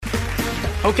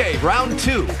Okay, round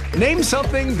two. Name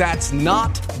something that's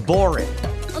not boring.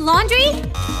 A laundry?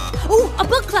 Ooh, a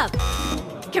book club.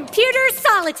 Computer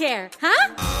solitaire,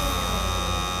 huh?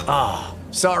 Ah, oh,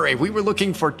 sorry, we were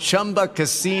looking for Chumba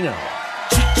Casino.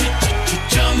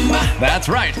 That's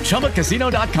right,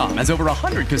 ChumbaCasino.com has over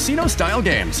 100 casino-style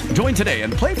games. Join today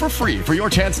and play for free for your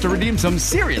chance to redeem some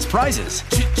serious prizes.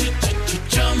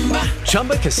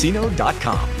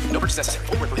 ChumbaCasino.com. No purchase necessary.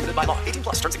 Void where prohibited by law. 18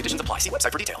 plus. Terms and conditions apply. See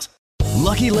website for details.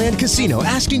 Lucky Land Casino,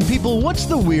 asking people, what's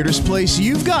the weirdest place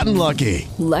you've gotten lucky?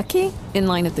 Lucky? In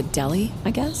line at the deli,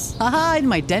 I guess? Aha, in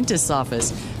my dentist's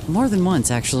office. More than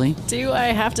once, actually. Do I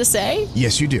have to say?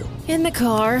 Yes, you do. In the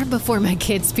car before my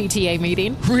kids' PTA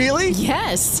meeting. Really?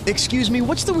 Yes. Excuse me,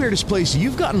 what's the weirdest place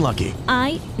you've gotten lucky?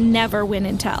 I never win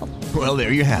and tell. Well,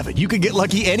 there you have it. You can get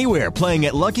lucky anywhere, playing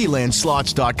at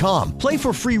LuckyLandSlots.com. Play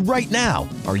for free right now.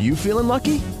 Are you feeling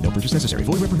lucky? No purchase necessary.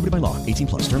 Void where prohibited by law. 18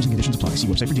 plus. Terms and conditions apply. See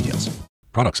website for details.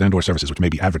 Products and/or services which may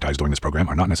be advertised during this program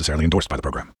are not necessarily endorsed by the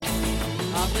program.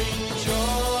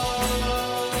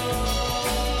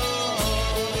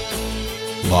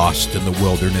 Lost in the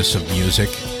wilderness of music?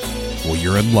 Well,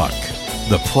 you're in luck.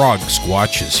 The Prog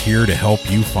Squatch is here to help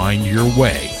you find your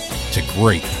way to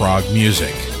great prog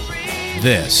music.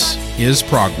 This is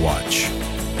Prog Watch,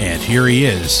 and here he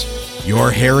is,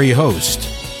 your hairy host,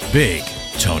 Big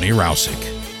Tony Rousick.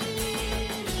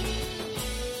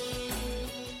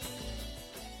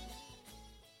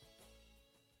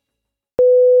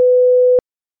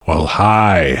 Well,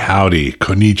 hi, howdy,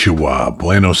 konnichiwa,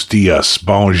 buenos dias,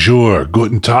 bonjour,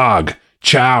 guten tag,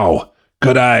 ciao,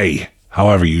 good day,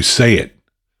 however you say it.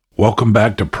 Welcome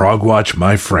back to Prog Watch,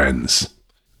 my friends.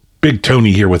 Big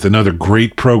Tony here with another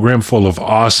great program full of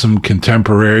awesome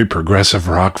contemporary progressive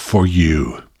rock for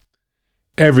you.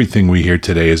 Everything we hear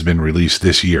today has been released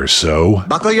this year, so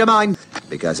buckle your mind,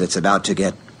 because it's about to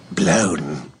get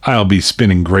blown. I'll be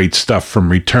spinning great stuff from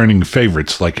returning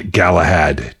favorites like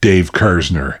Galahad, Dave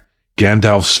Kersner,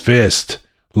 Gandalf's Fist,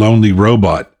 Lonely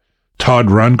Robot, Todd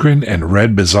Rundgren, and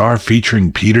Red Bazaar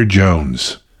featuring Peter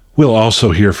Jones. We'll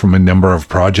also hear from a number of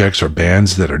projects or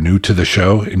bands that are new to the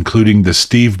show, including the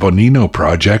Steve Bonino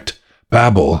Project,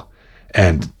 Babel,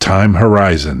 and Time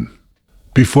Horizon.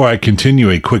 Before I continue,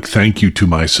 a quick thank you to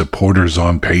my supporters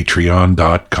on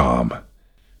Patreon.com.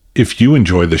 If you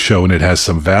enjoy the show and it has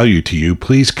some value to you,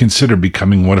 please consider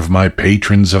becoming one of my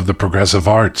patrons of the progressive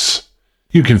arts.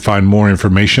 You can find more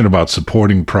information about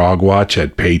supporting Prog Watch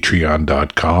at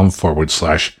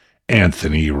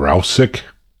patreon.com/Anthony Rousick.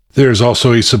 There's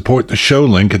also a support the show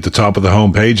link at the top of the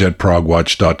homepage at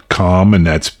progwatch.com, and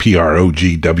that's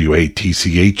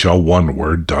PROGWATCH, all one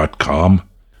word.com,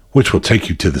 which will take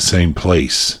you to the same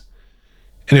place.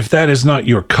 And if that is not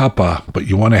your cuppa, but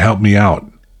you want to help me out,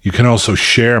 you can also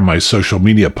share my social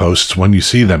media posts when you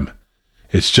see them.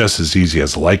 It's just as easy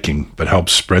as liking, but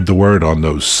helps spread the word on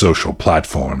those social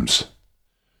platforms.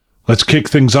 Let's kick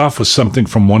things off with something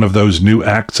from one of those new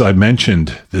acts I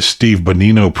mentioned, the Steve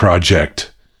Bonino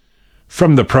Project.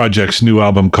 From the project's new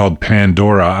album called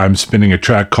Pandora, I'm spinning a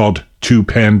track called To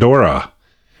Pandora.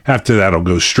 After that, I'll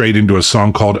go straight into a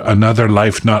song called Another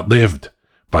Life Not Lived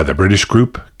by the British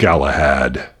group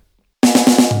Galahad.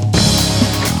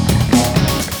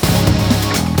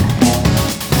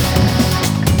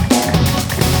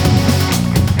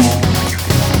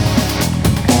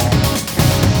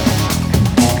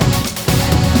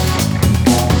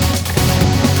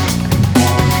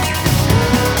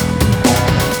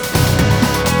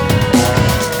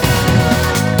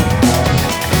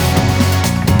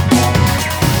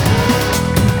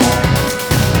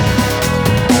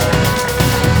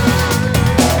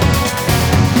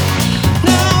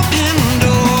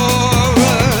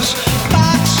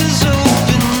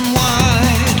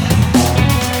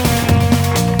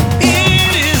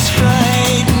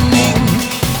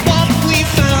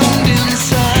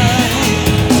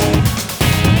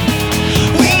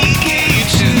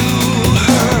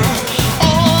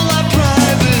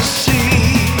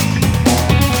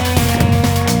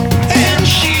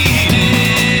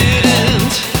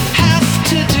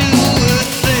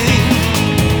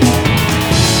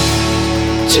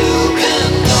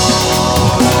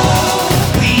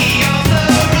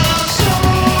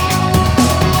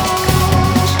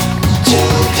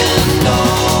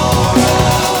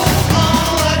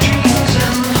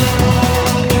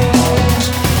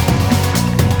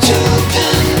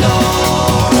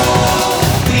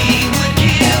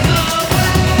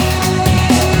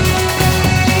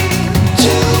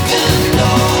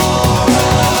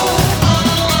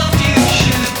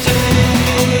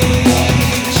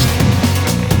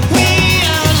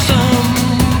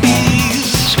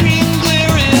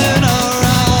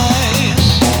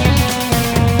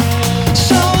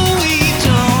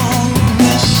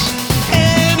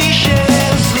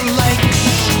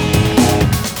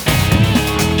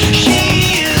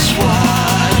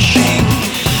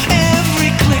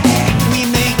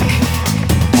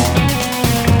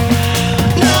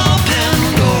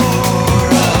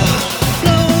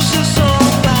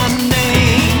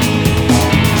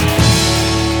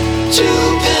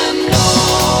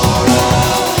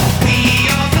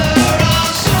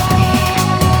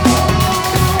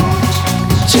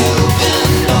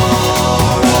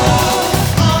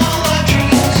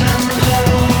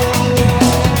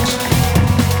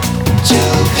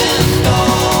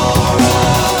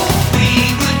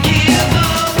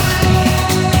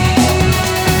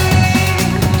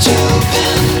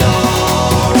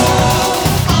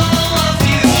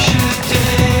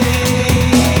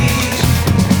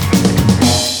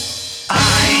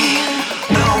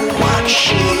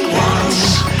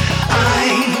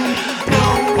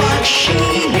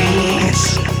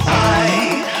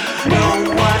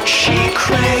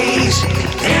 craze.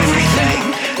 Everything,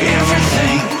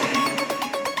 everything.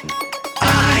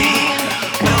 I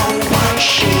know what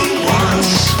she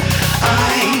wants.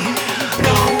 I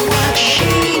know what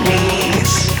she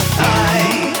needs. I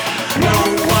know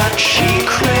what she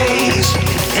craves.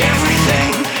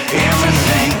 Everything,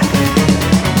 everything.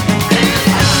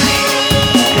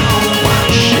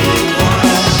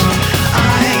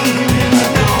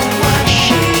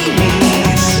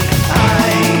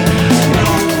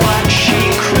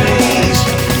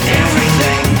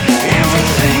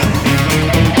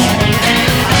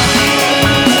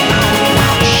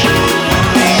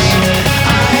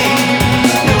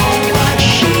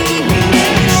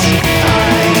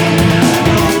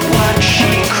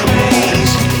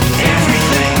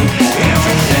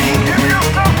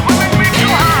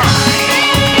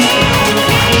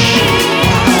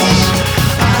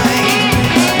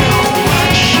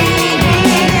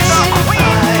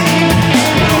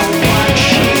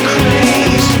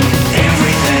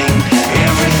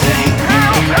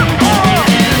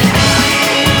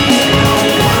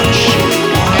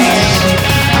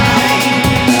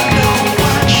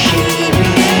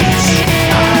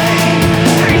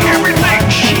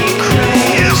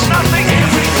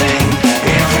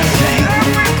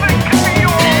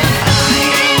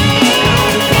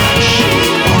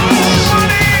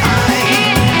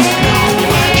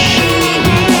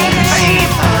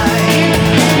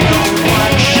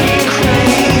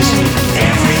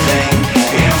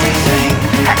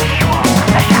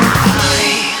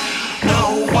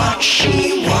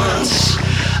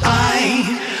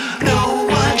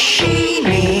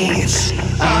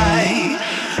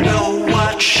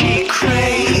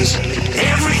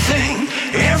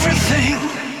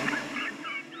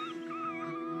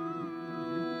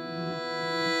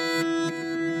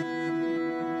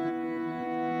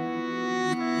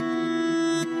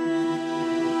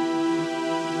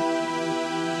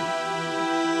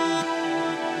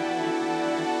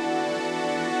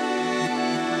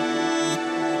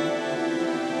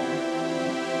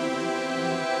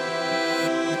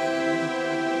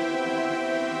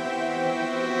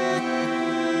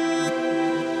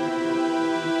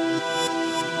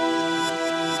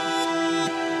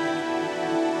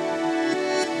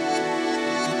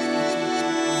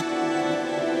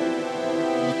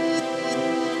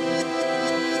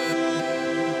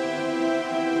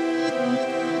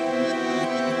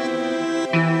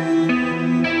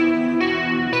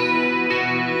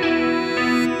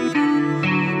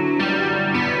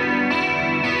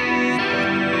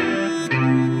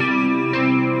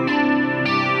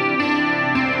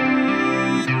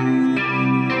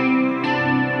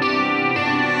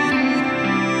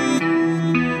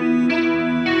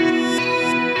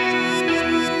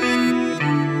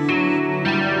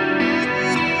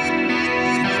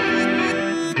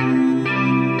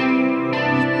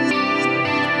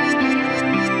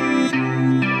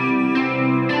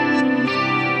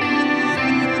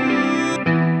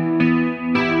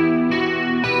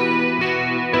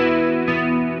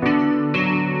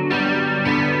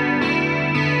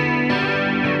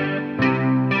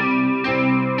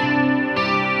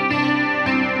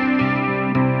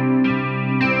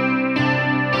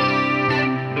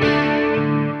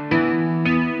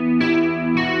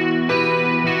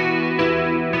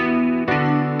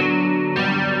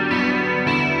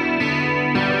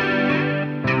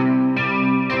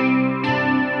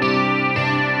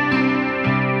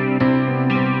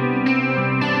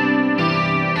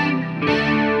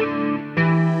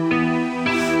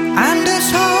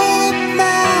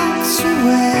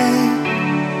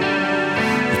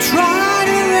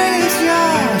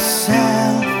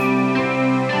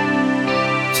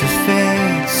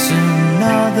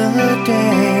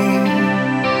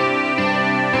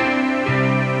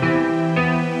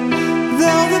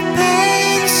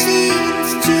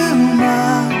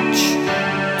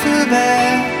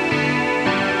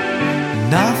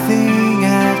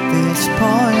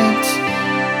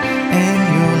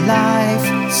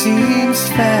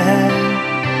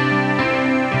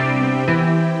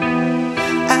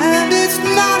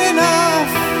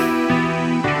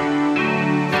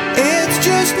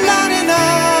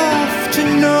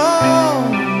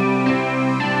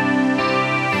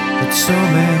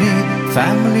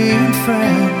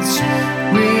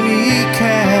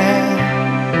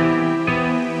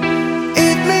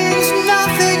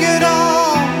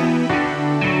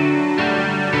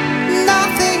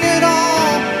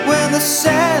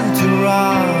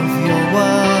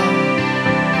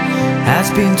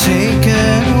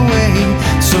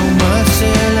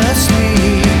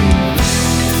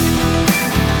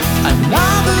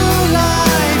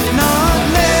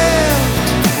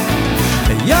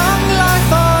 Young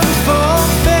life unfolds.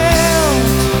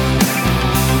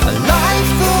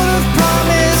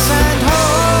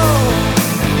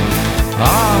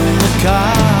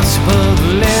 cusp of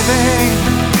living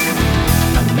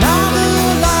another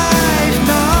life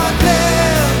not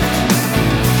lived,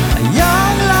 a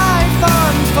young life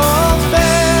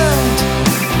unfulfilled,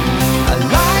 a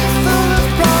life full of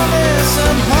promise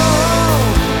and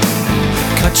hope,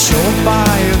 cut short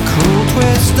by a cruel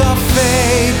twist of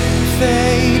fate,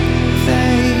 fate,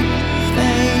 fate,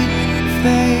 fate,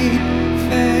 fate,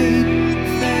 fate,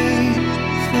 fate,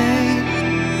 fate.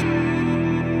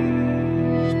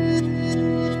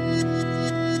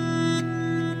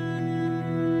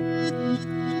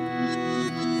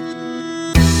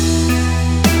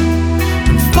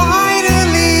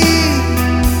 Finally,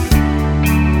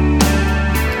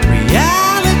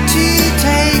 reality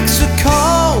takes a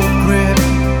cold grip.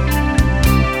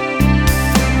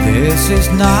 This is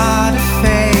not a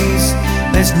phase,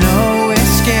 there's no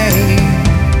escape.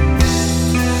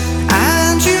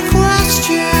 And you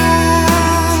question,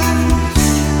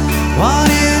 what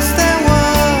is there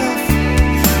worth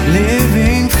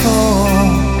living for?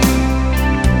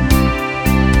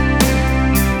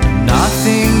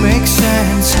 Nothing makes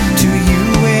sense to you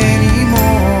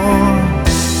anymore.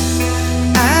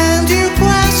 And you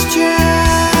question,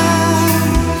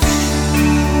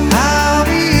 how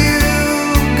are you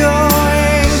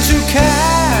going to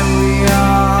carry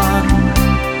on?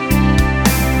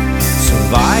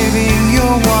 Surviving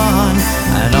your one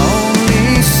and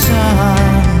only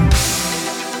son.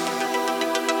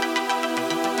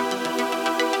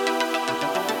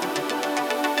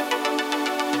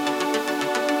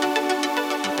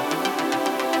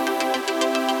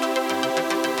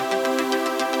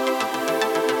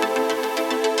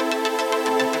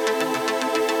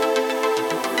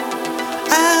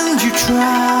 And you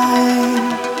try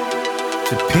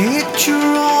to picture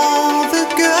all the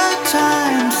good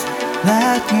times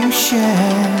that you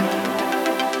shared,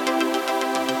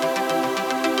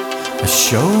 a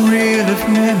showreel of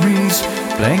memories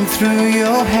playing through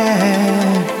your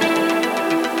head.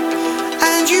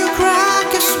 And you crack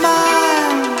a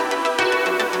smile,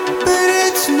 but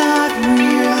it's not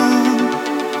real.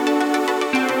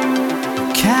 You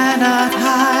cannot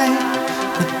hide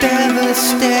the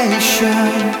devastation,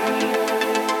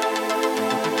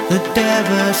 the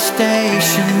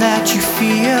devastation that you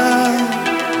feel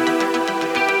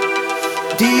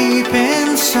deep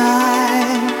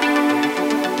inside,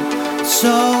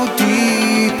 so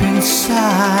deep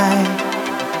inside,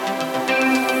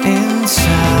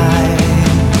 inside.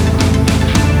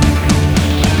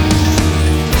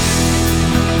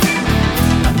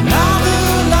 Another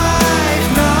life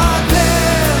not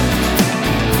lived,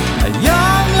 a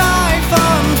young life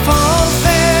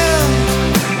unfulfilled,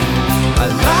 a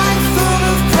life full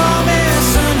of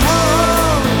promise and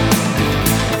hope,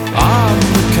 on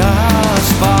the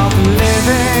cusp of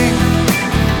living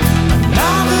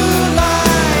another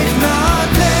life not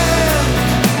lived,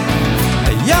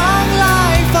 a young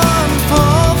life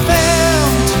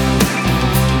unfulfilled,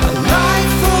 a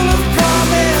life full of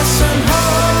promise and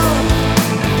hope,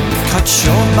 cut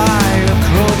short by a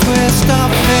cruel twist of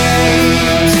fate.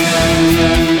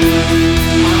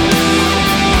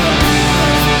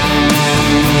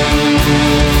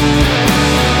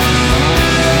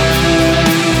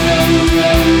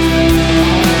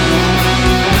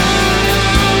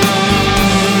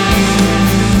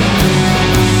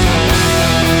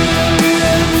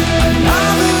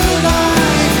 Another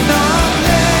life not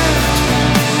lived,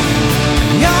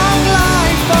 young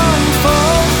life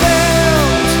unfulfilled,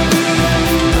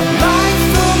 a life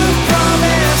full of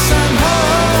promise and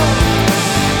hope,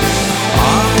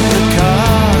 on the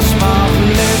cusp of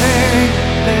living,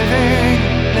 living,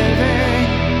 living, living,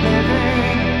 living,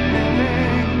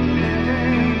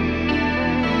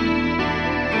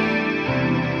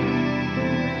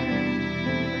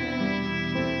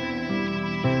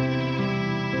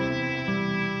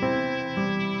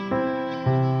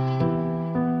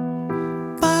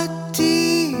 but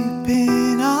deep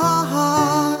in our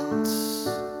hearts,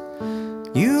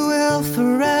 you will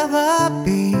forever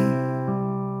be,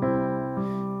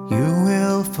 you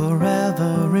will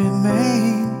forever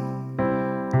remain,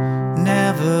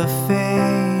 never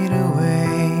fade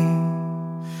away.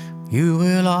 You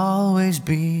will always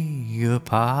be a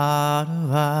part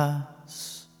of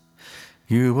us,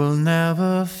 you will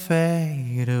never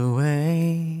fade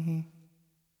away.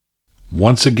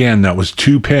 Once again, that was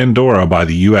To Pandora by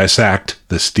the US act,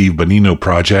 the Steve Bonino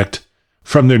Project,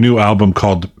 from their new album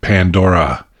called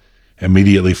Pandora.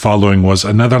 Immediately following was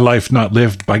Another Life Not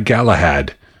Lived by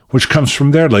Galahad, which comes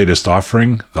from their latest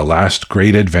offering, The Last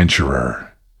Great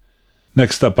Adventurer.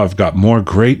 Next up, I've got more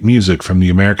great music from the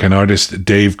American artist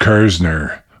Dave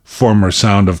Kersner, former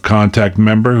Sound of Contact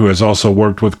member who has also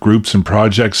worked with groups and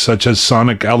projects such as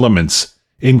Sonic Elements,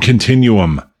 In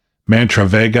Continuum, Mantra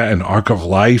Vega, and Arc of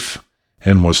Life,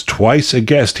 and was twice a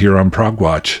guest here on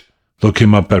Progwatch. Look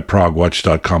him up at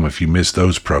progwatch.com if you missed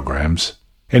those programs.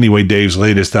 Anyway, Dave's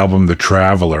latest album, The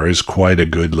Traveler, is quite a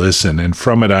good listen, and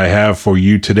from it I have for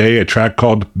you today a track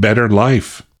called Better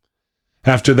Life.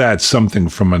 After that, something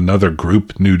from another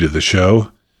group new to the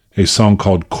show, a song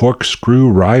called Corkscrew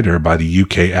Rider by the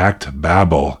UK act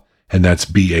Babel, and that's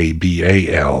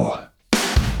B-A-B-A-L.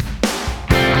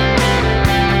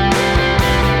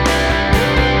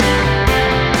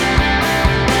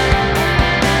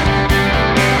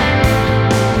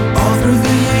 All through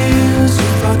the years you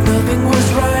thought nothing was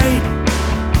right,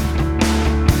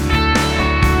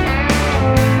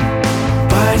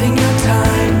 biding your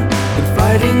time and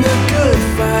fighting the good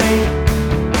fight,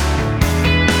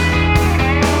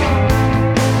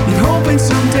 and hoping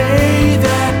someday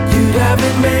that you'd have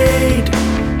it made,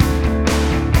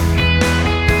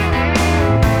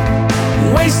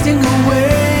 wasting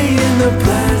away in the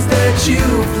plans that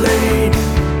you've laid.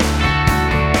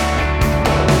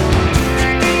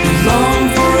 You long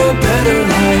for a better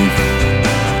life.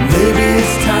 Maybe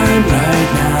it's time right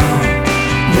now.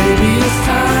 Maybe it's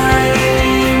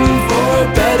time for a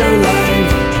better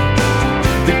life,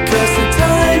 because the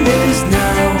time is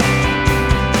now.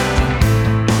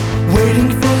 Waiting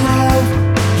for love,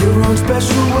 your own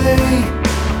special way.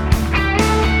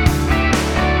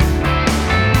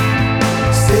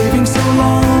 Saving so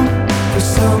long for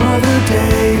some other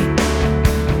day.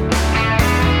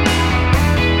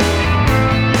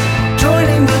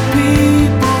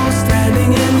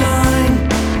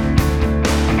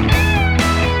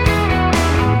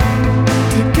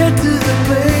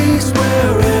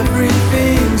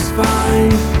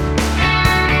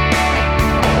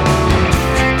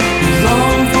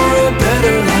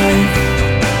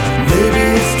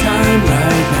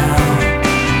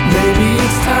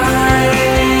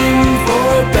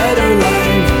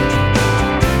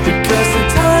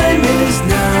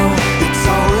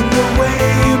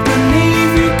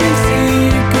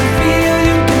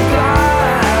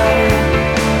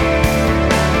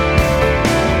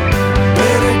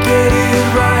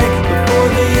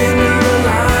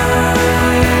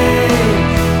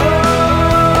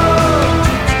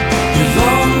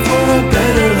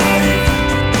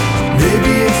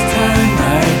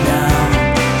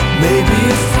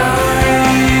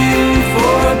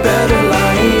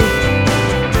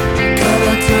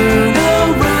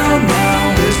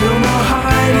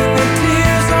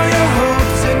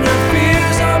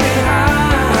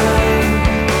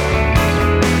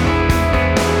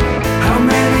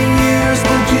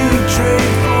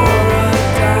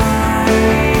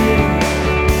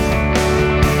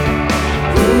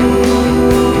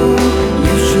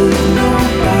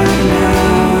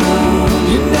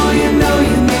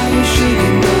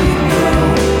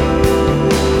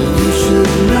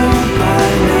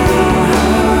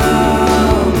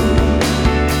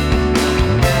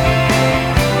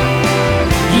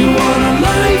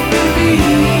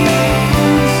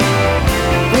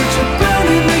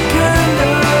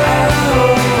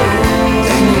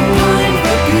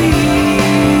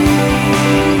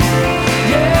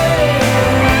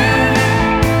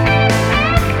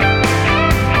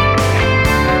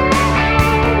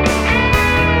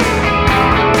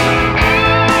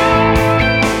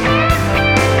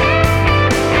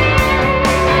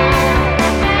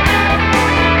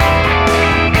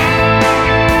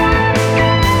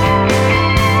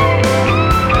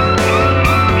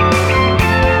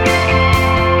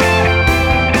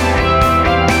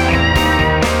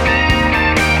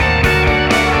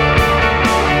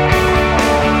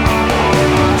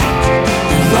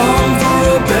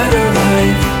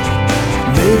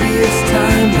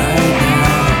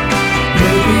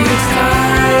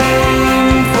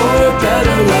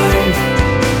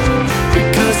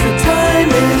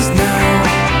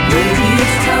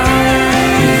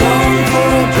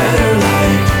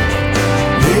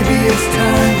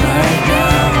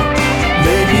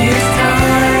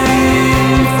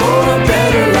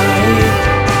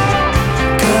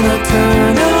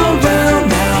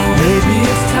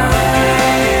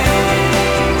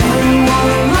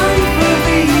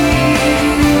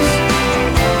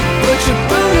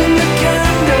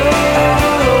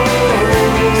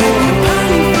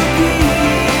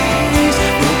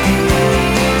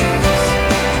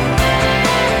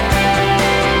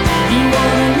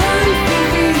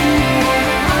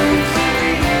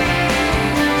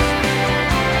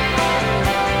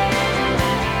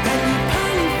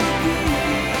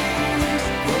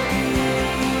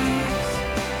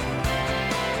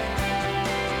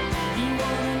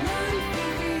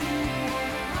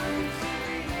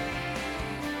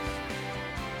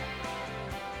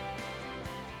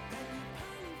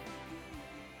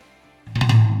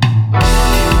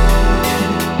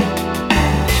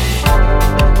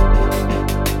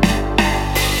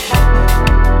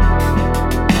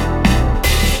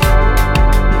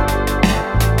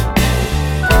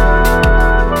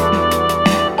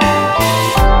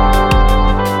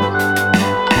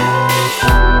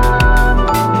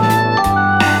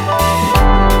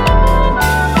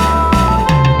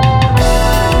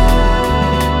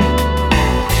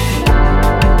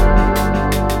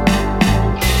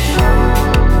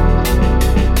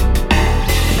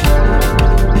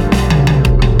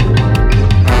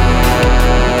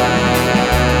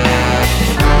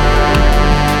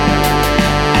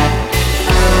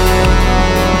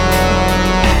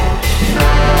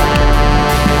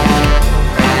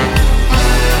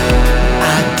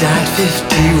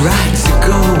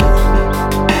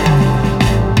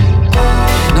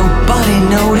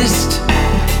 noticed.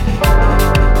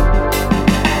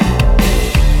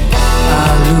 I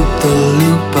looped the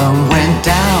loop and went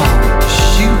down.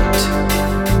 Shoot.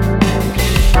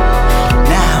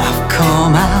 Now I've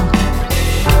come out.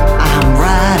 I'm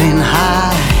riding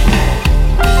high.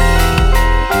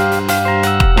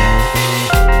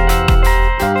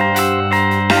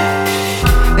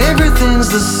 Everything's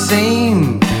the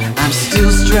same. I'm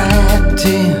still strapped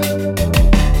in.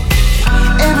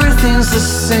 Everything's the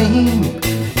same.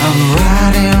 I'm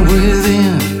riding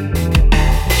within.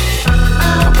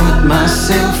 I put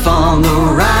myself on the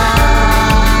ride.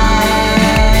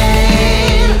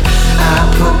 I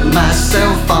put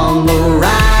myself on the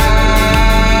ride.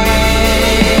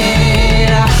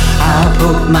 I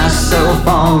put myself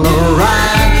on the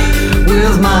ride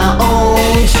with my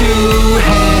own two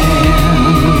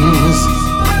hands.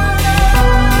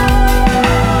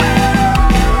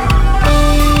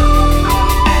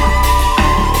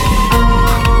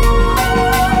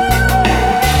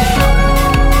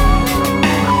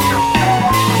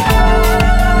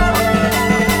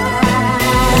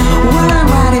 When I'm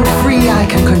riding free, I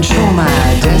can control my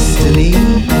destiny.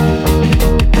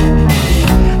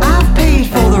 I've paid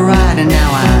for the ride and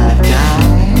now I die.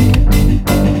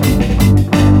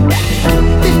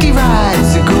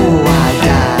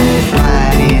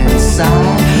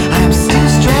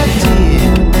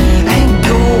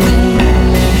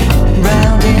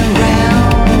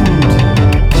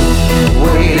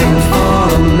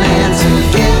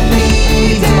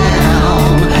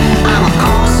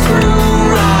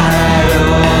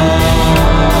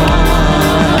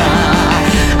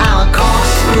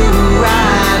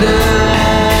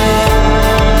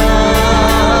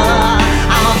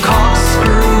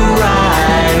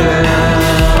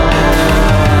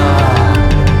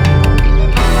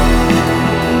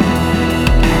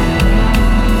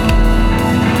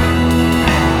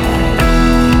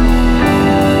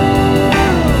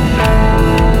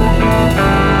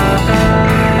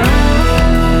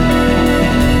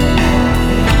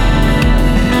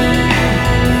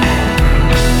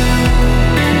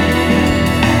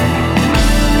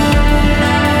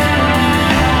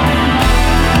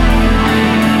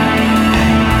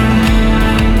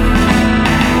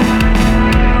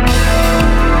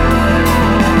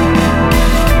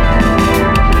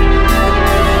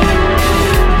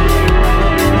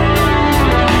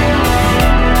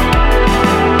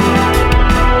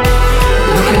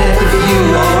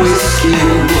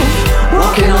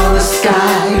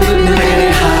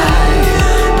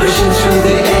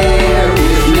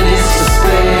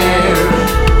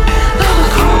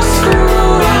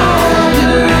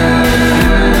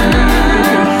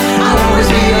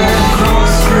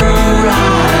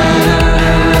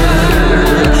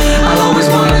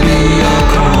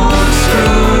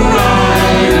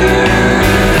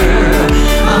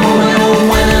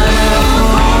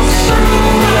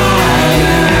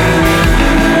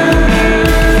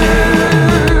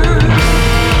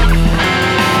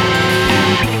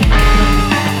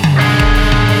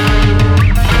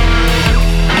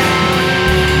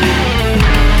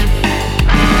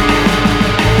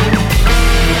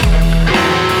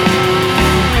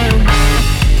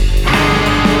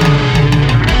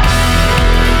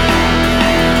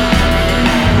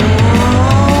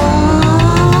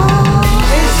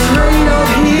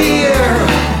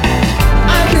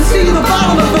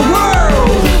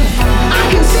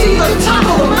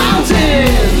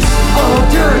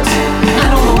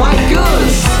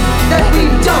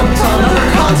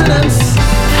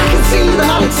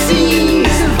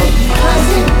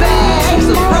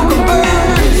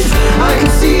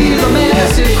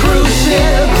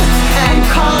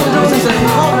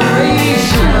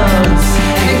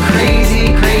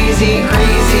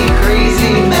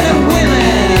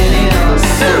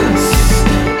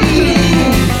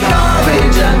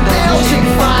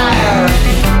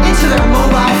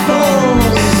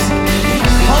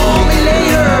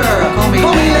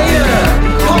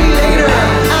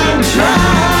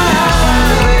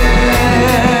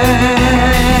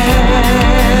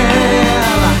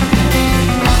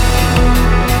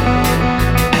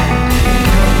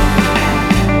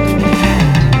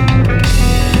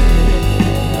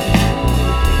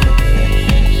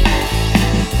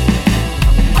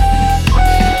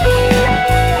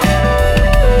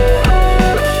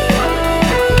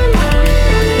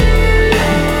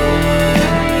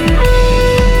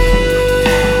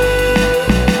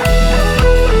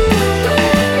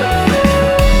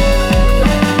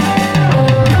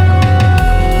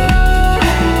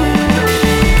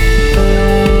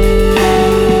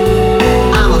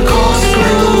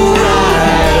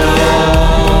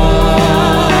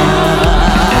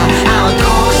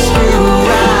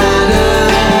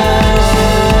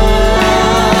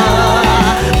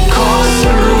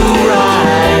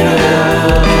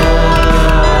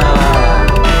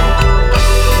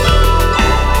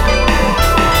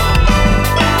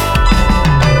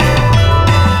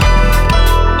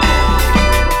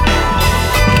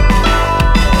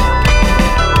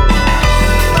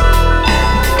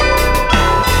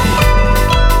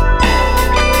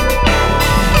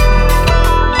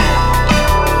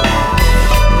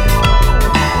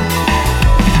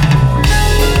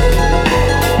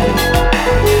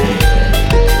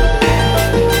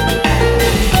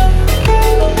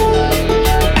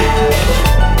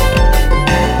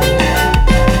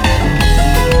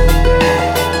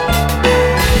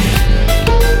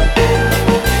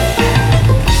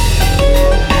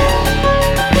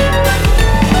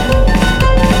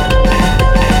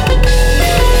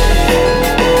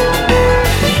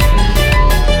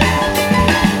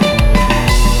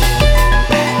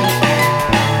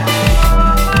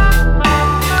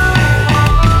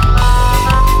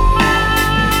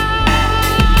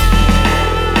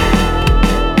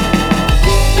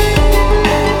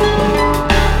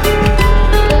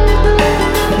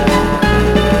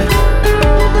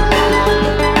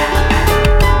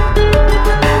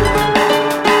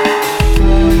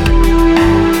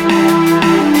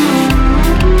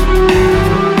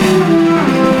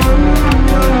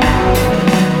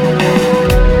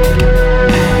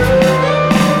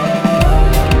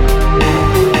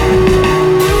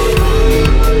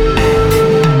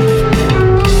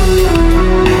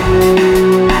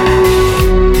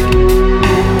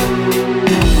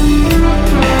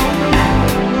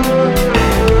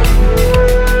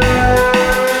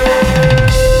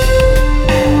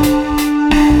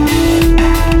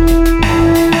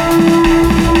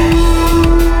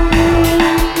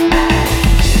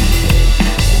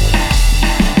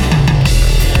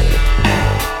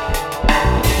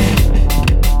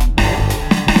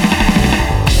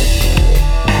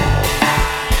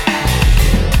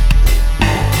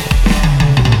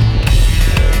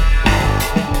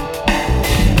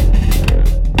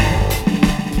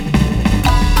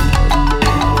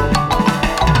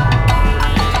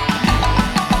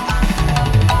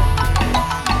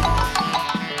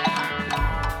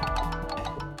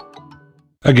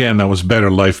 Again, that was Better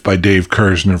Life by Dave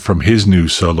Kersner from his new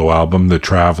solo album, The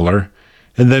Traveler.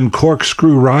 And then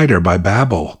Corkscrew Rider by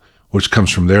Babel, which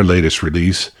comes from their latest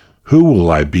release, Who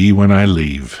Will I Be When I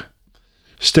Leave?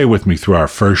 Stay with me through our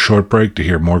first short break to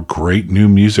hear more great new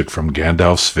music from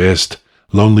Gandalf's Fist,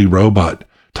 Lonely Robot,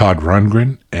 Todd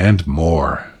Rundgren, and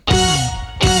more.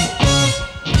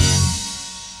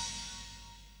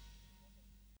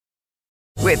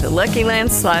 With the Lucky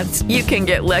Land Slots, you can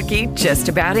get lucky just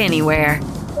about anywhere.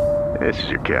 This is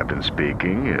your captain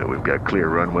speaking. We've got clear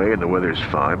runway and the weather's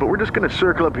fine, but we're just going to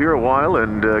circle up here a while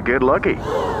and get lucky.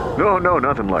 No,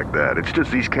 nothing like that. It's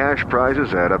just these cash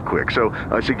prizes add up quick. So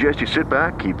I suggest you sit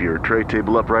back, keep your tray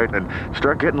table upright, and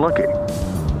start getting lucky.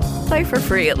 Play for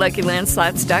free at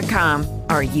LuckyLandSlots.com.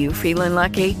 Are you feeling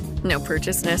lucky? No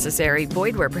purchase necessary.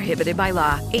 Void where prohibited by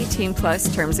law.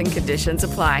 18+ terms and conditions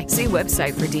apply. See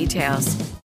website for details.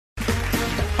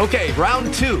 Okay,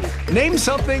 round two. Name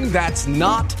something that's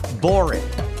not boring.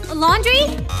 A laundry?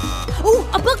 Ooh,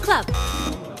 a book club.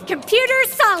 Computer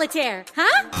solitaire,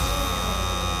 huh?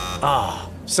 Ah,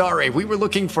 sorry, we were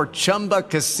looking for Chumba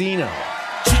Casino.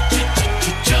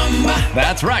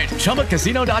 That's right,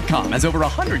 ChumbaCasino.com has over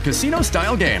 100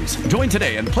 casino-style games. Join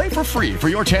today and play for free for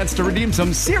your chance to redeem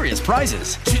some serious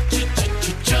prizes.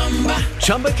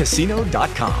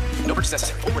 ChumbaCasino.com. No purchase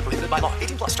necessary. Void where prohibited by law.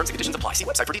 18+ terms and conditions apply. See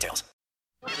website for details.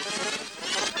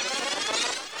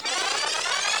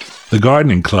 The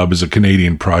Gardening Club is a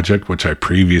Canadian project which I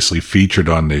previously featured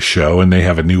on this show, and they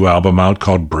have a new album out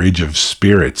called Bridge of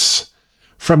Spirits.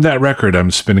 From that record,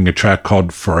 I'm spinning a track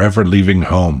called Forever Leaving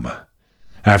Home.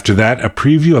 After that, a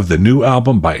preview of the new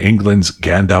album by England's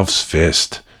Gandalf's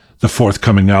Fist. The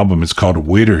forthcoming album is called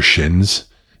Widdershins,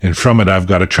 and from it I've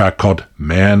got a track called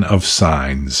Man of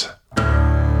Signs.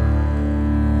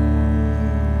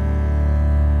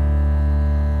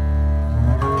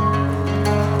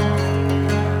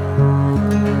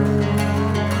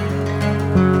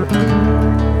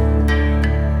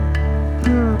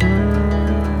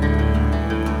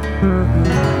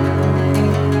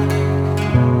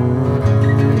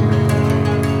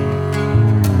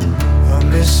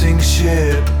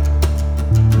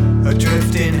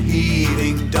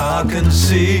 Darkened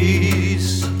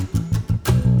seas,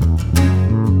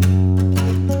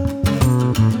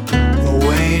 a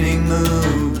waning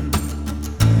moon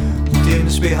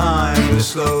dims behind a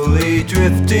slowly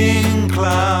drifting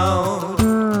cloud.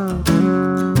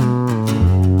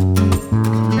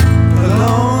 A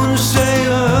lone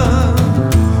sailor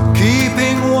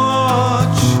keeping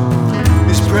watch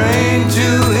is praying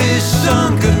to his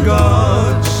sunken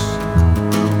gods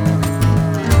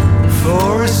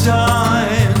for a sign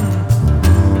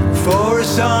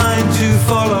to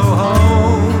follow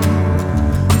home,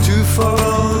 to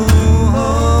follow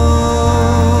home,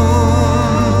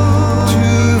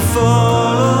 to follow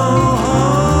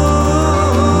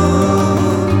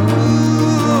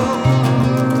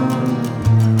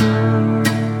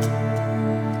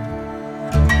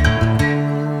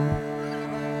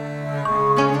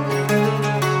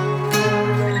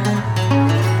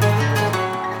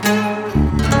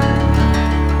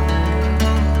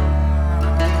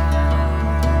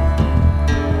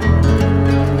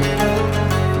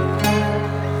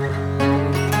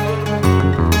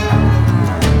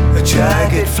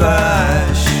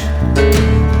flash,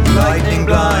 lightning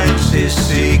blinds his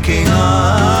seeking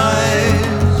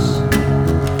eyes.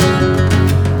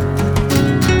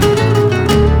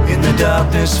 In the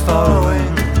darkness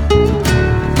following,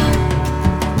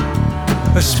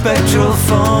 a spectral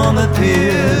form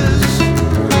appears,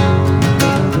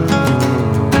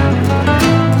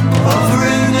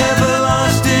 offering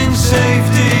everlasting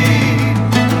safety,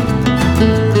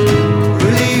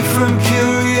 relief from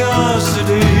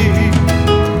curiosity.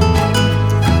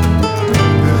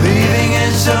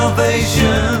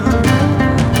 Salvation,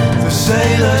 the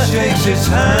sailor shakes his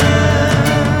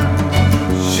hand,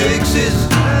 shakes his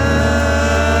hand,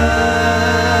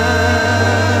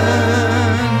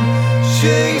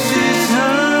 shakes his hand.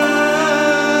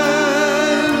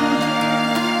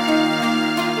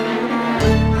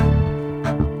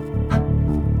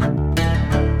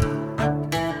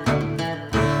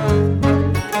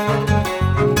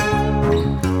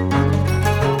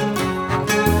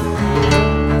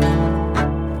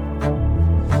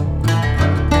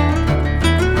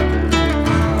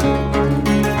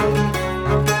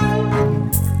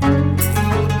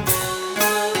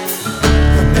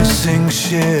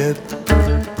 Ship,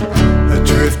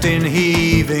 adrift in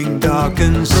heaving,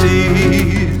 darkened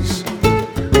seas, a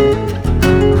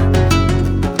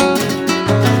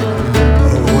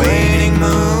waning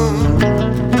moon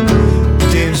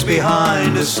dims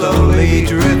behind a slowly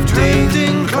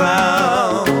drifting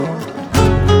cloud.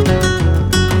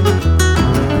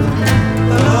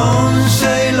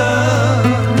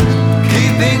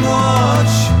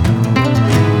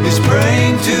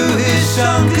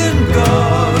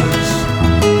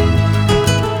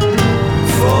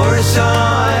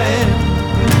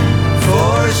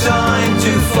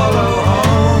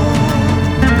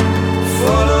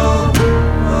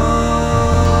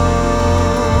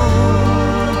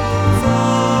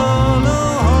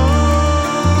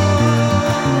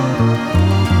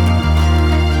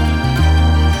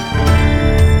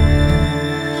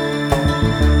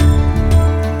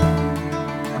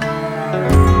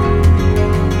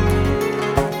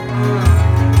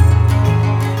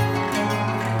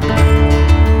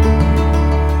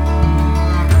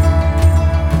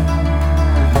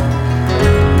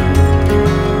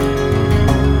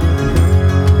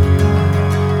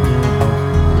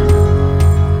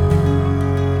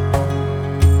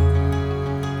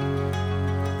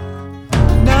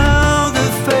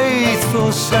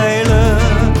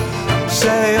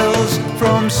 sails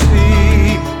from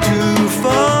sea to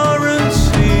foreign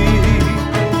sea,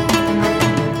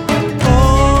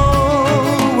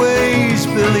 always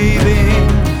believing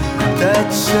that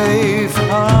safe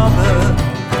harbor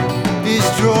is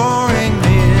drawing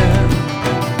near.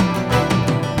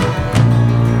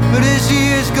 But as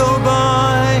years go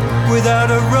by without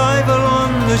arrival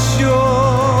on the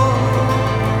shore,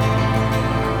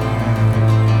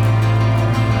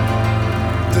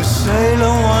 the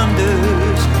sailor wonders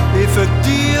if a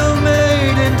deal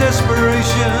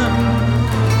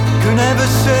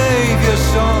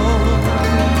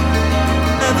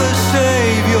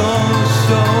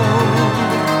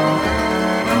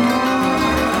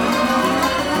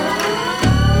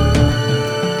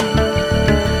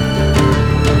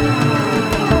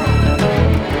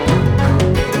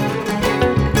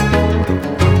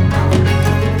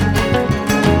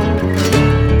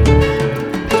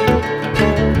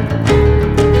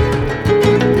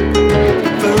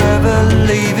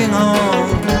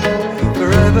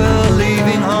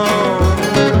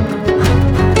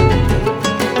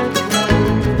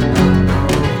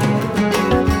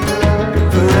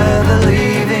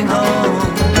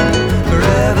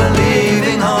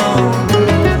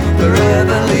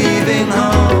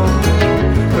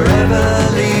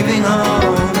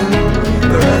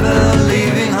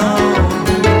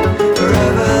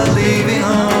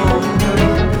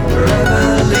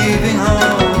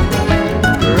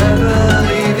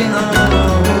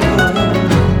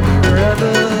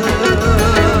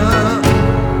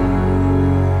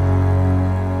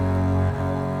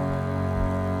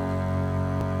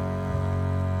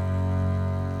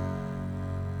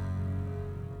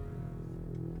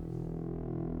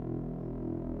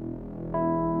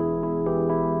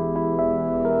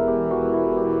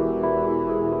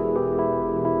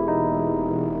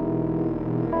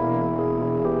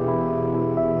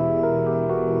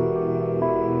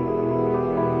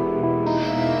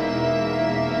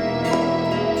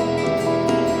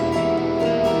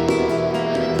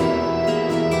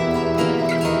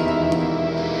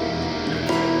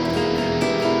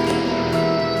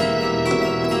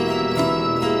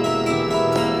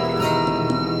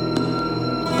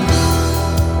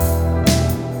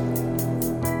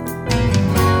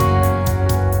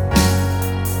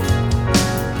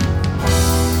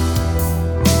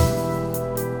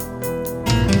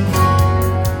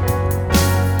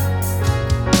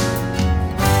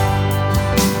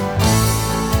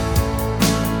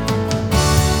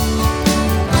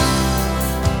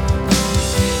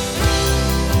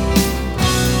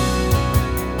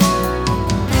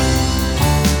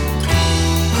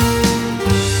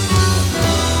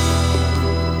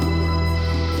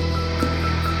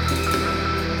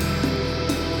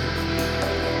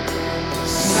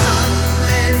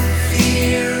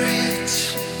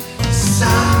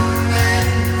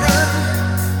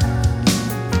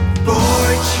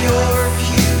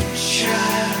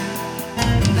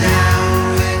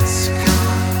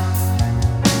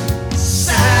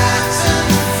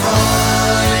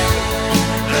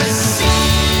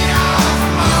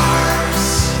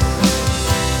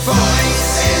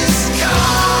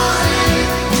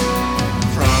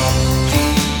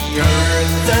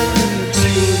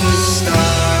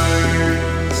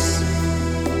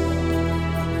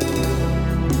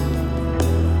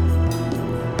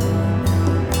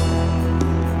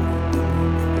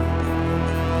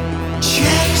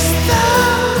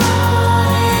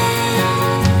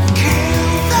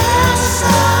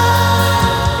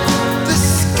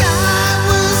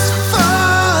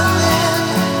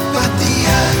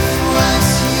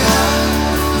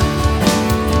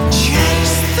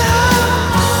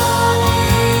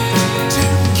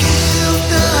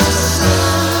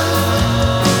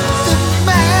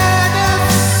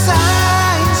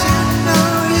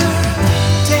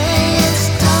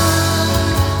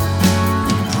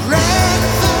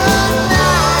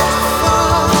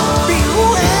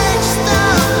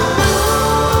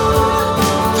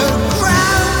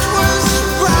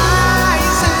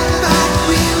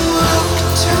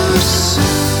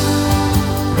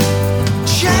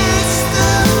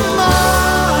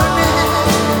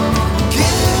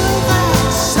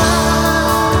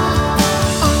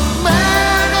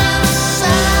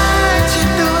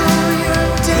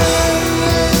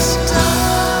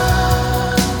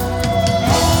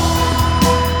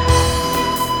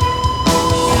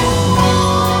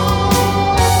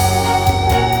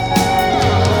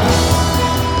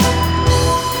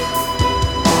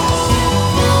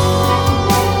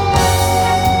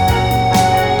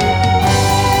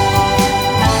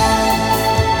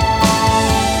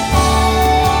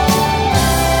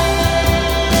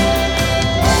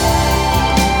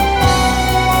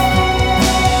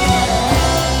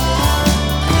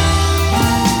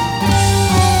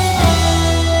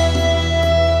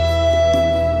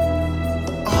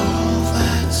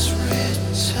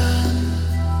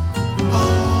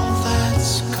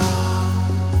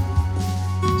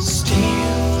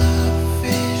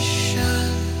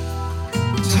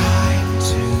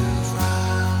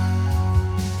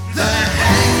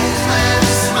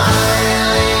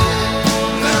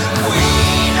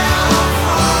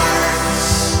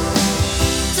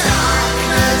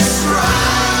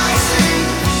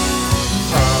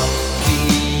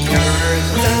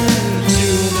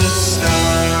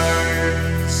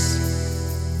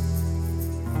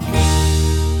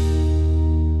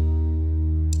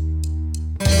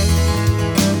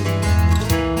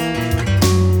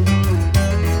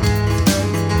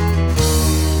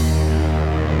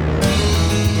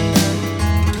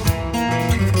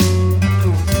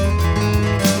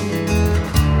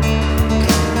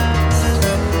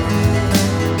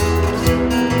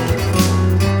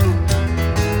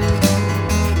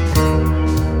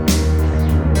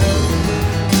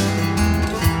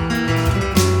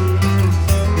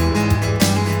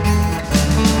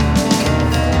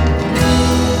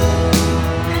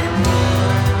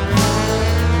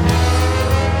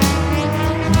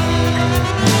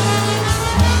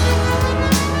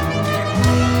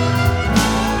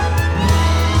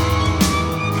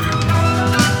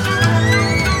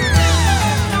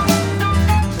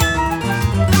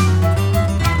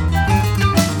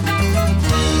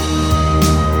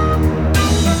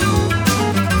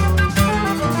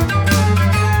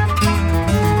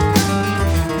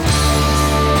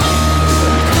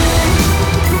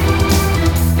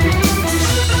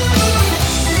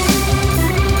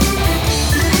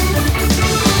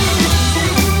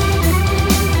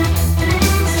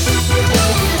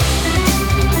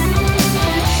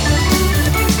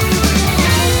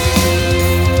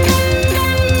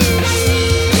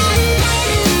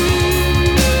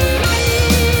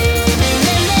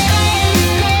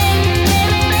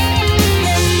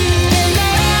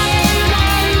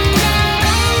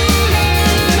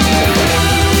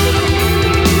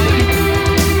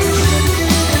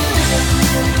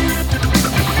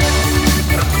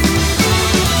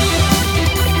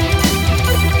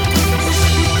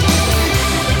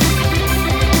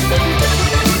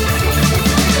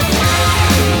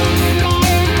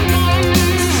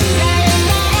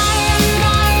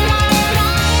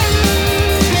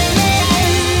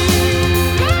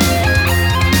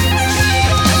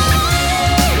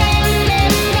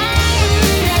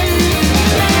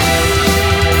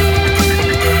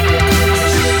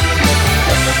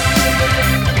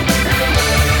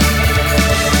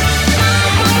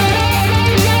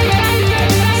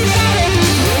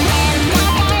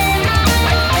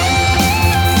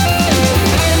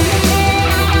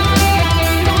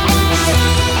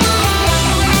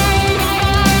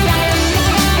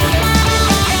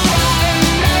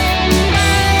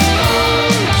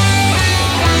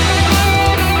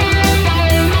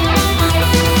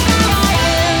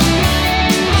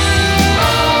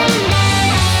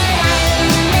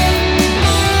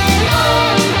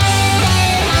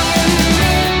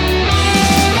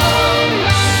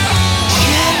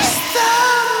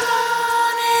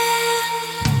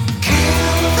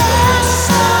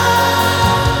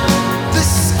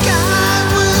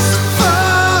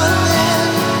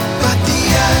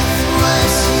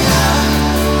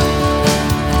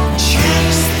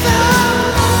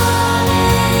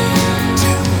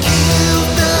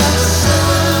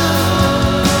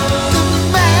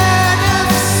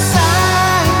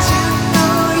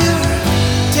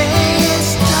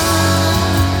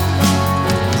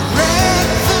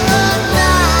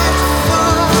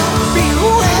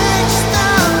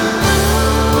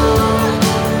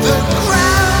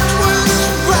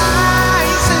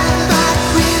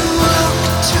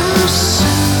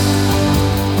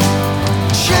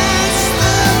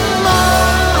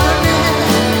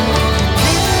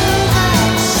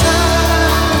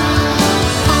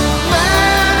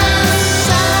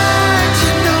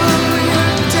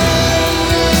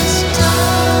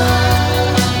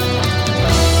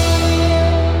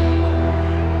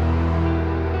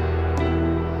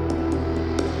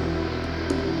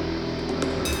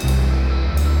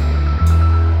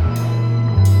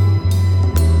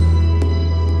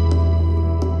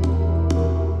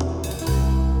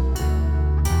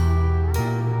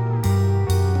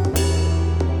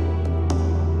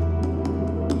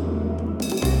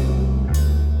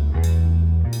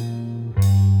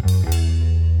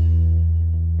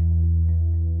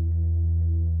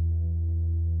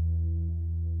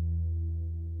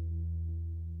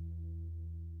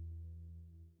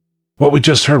What we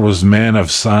just heard was Man of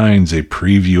Signs, a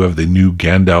preview of the new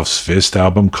Gandalf's Fist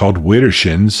album called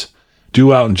Widdershins,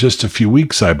 due out in just a few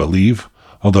weeks, I believe,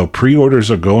 although pre-orders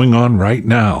are going on right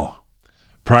now.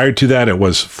 Prior to that, it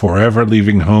was Forever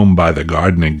Leaving Home by the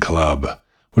Gardening Club,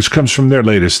 which comes from their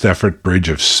latest effort, Bridge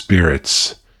of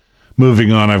Spirits.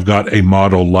 Moving on, I've got A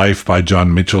Model Life by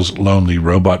John Mitchell's Lonely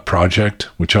Robot Project,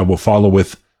 which I will follow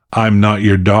with I'm Not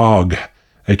Your Dog,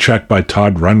 a track by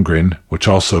Todd Rundgren, which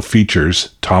also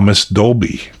features Thomas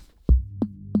Dolby.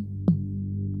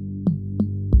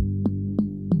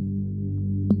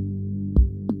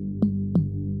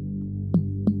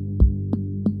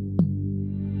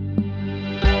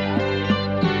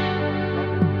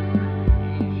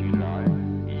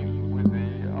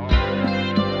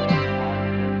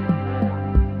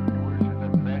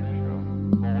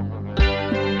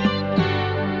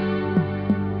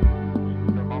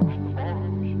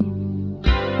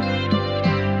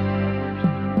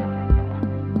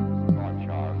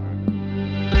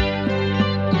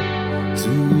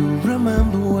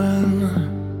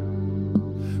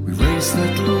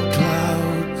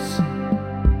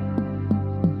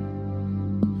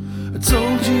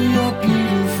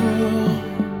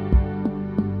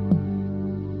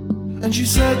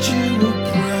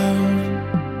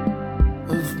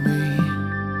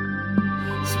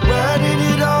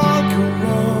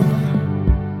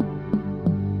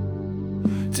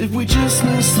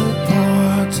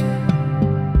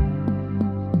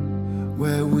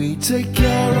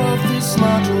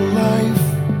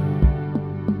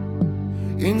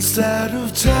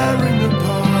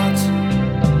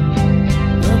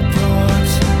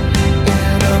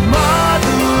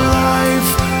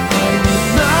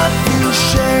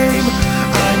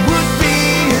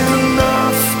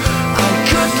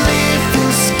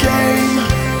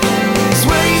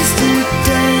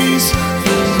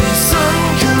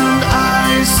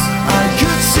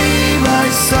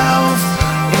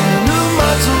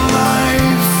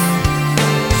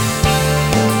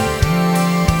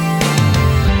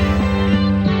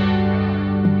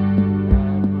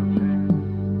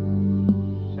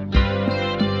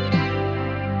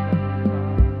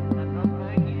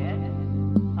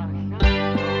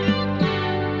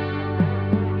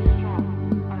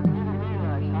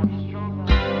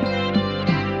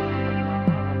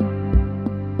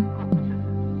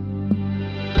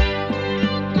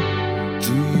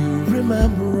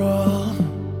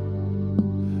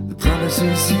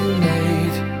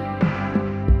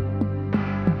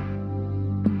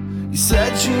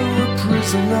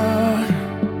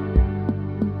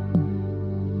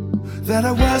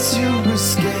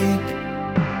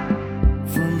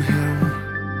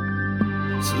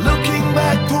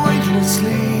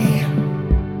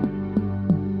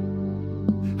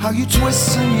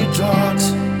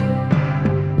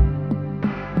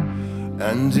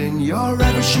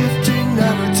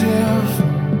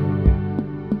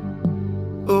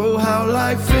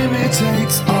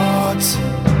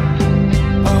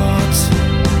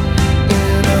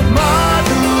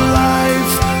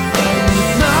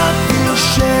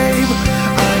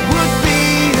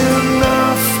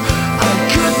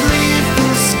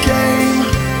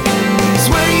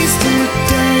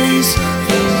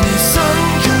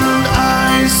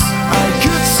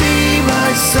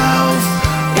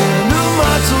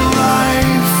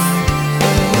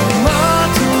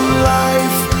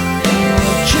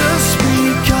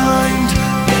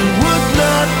 Would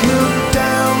not look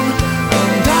down,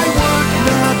 and I would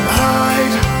not hide.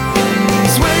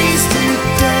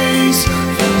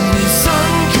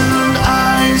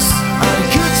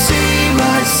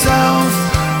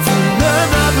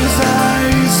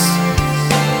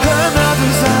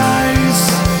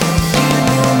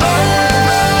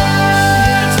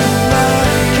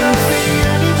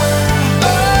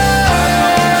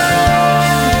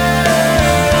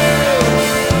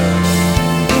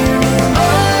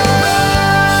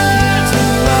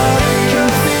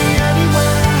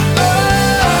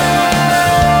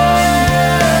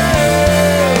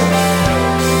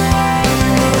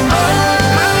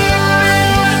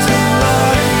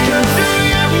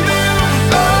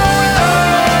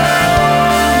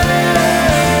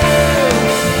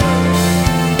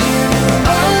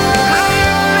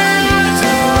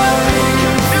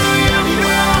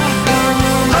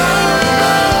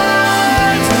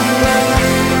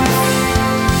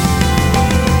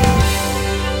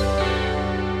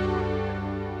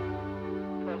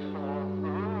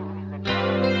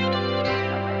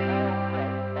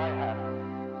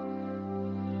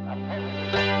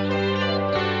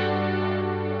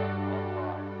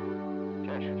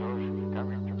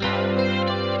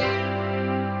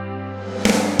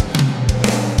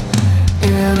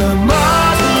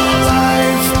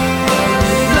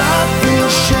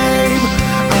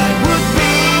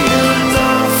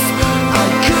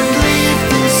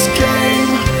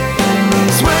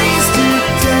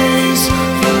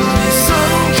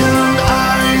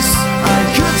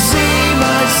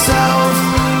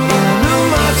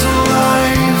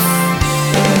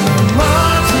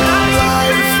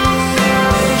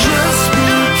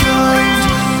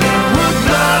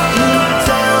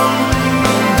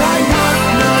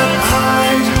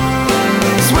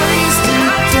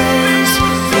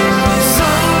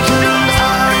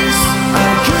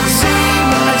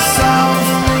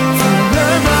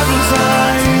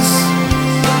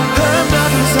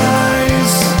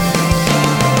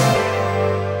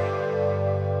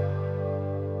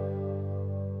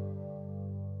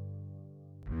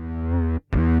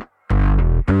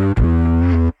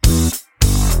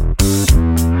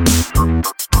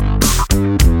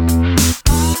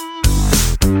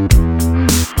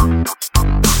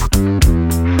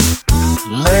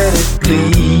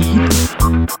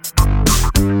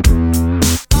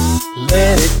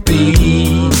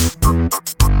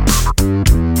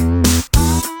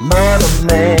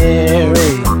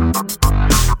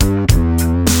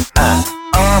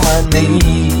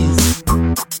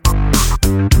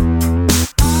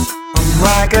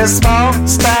 a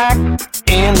smokestack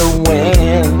in the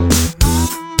wind.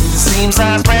 Seems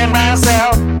I spread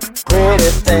myself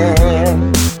pretty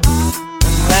thin.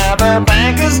 Now the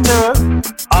bankers took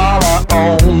all I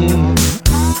own.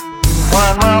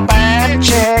 One more bad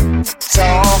check, it's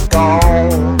all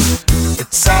gone.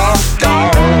 It's all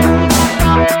gone.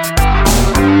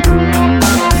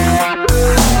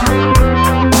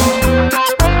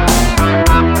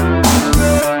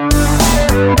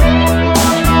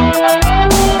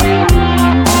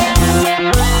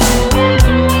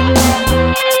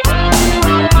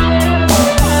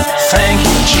 Thank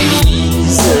you,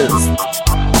 Jesus.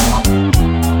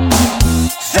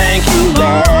 Thank you,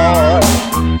 Lord,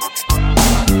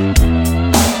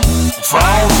 for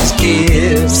all these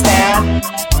gifts that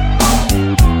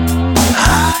I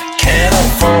can't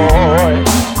afford.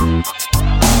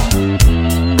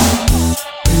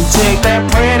 Take that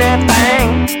pretty thing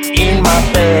in my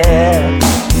bed.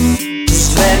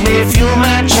 Just let me fuel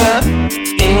my truck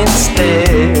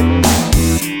instead.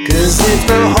 'Cause if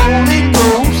the Holy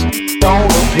Ghost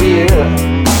don't appear,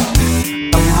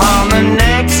 I'm on the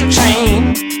next train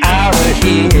out of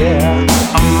here.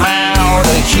 I'm out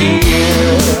of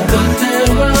here. But there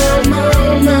were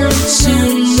moments in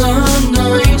the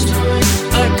night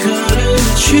I couldn't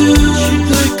choose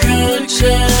the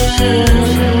curtains.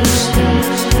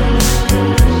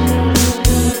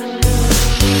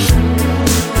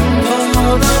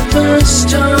 For the first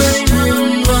time in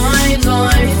my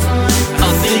life, I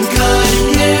think I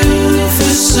knew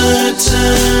for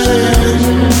certain.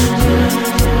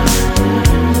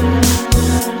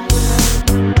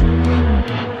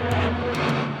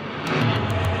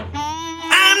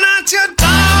 I'm not your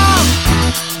dog,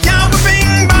 your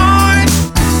whipping boy,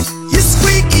 your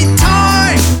squeaky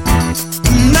toy.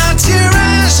 I'm not your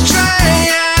ashtray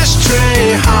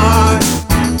heart,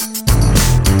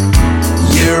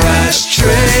 your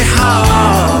ashtray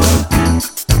heart.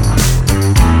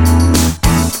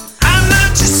 I'm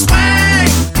not your swag,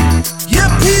 your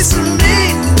piece of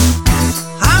meat.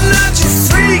 I'm not your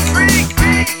freak,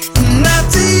 I'm not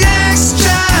the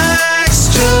extra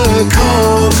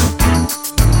coke.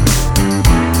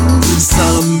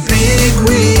 Some big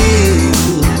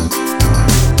wheel.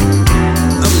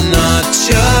 I'm not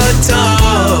your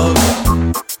dog.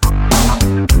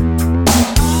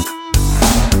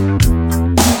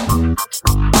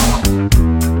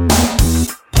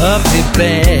 Puppy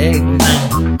bag,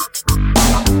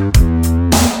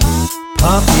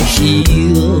 puppy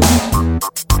heel.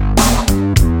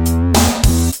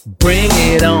 Bring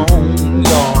it on,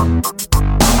 y'all.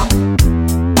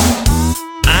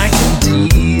 I can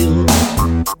deal.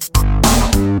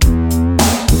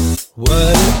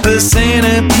 What if a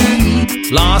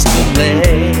centipede lost a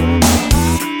leg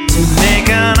to make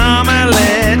an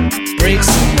omelette, break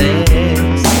some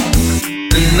eggs?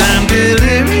 And I'm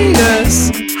delirious,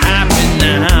 happy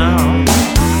now,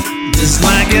 just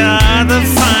like your other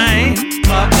fine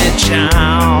puppy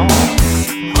chow,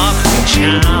 puppy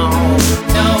chow.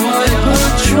 Now I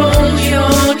patrol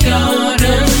your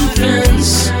garden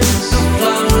fence,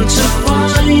 bound to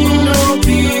find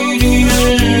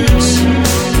obedience.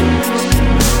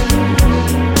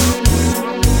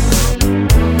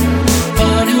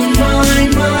 But in my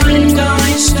mind I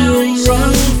still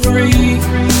run free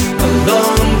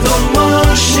along the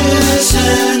marshes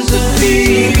and the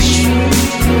beach.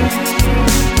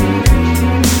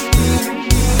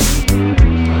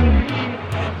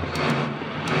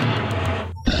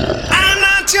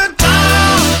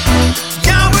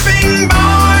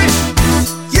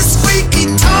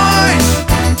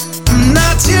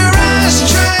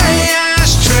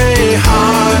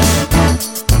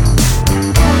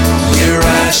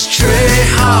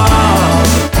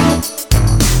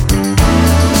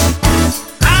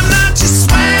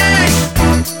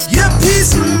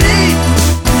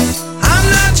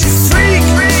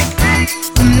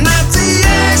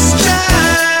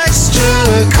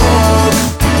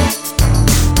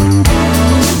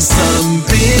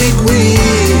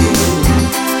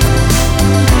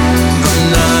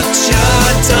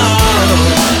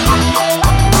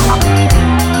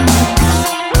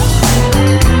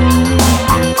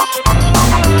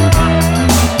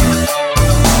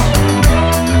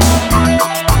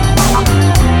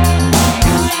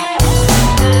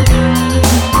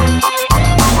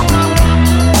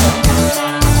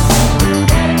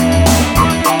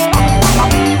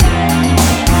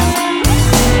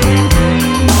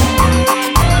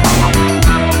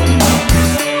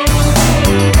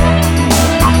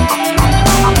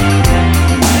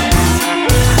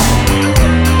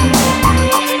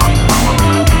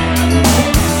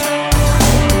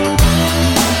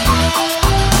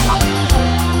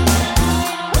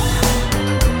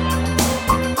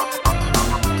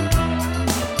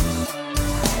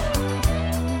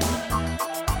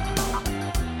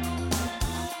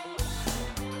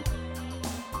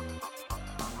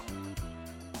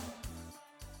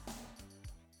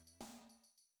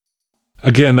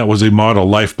 Again, that was A Model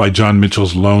Life by John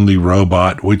Mitchell's Lonely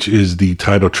Robot, which is the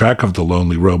title track of the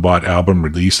Lonely Robot album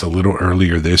released a little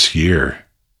earlier this year.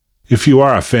 If you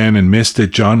are a fan and missed it,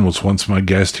 John was once my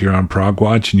guest here on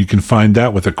Progwatch, and you can find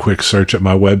that with a quick search at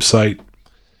my website.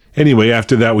 Anyway,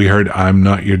 after that we heard I'm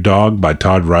Not Your Dog by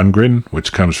Todd Rundgren,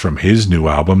 which comes from his new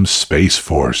album, Space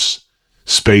Force.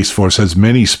 Space Force has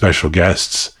many special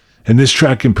guests, and this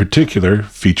track in particular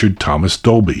featured Thomas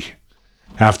Dolby.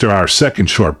 After our second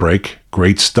short break,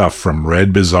 great stuff from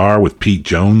Red Bazaar with Pete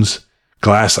Jones,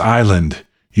 Glass Island,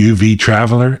 UV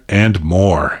Traveler, and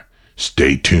more.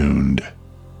 Stay tuned.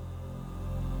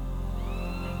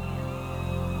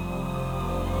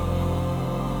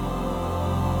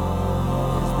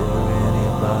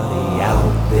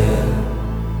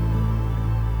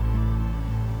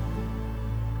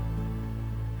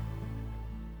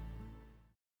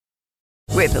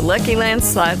 With the Lucky Land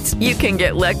Slots, you can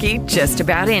get lucky just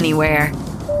about anywhere.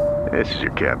 This is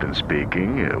your captain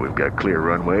speaking. We've got clear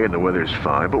runway and the weather's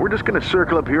fine, but we're just going to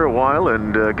circle up here a while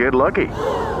and get lucky.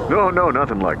 No,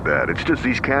 nothing like that. It's just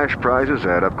these cash prizes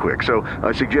add up quick. So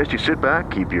I suggest you sit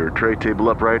back, keep your tray table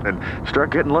upright, and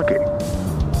start getting lucky.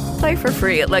 Play for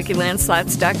free at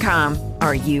LuckyLandSlots.com.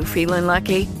 Are you feeling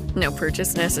lucky? No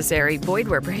purchase necessary. Void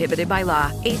where prohibited by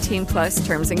law. 18 plus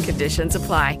terms and conditions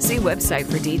apply. See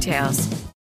website for details.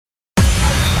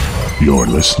 You're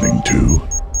listening to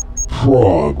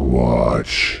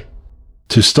Progwatch.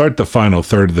 To start the final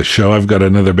third of the show, I've got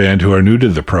another band who are new to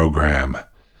the program.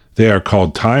 They are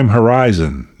called Time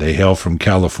Horizon. They hail from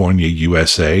California,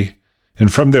 USA.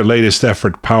 And from their latest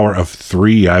effort, Power of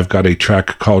Three, I've got a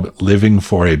track called Living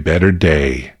for a Better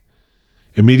Day.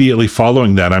 Immediately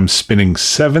following that, I'm spinning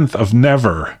Seventh of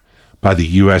Never by the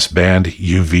US band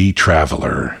UV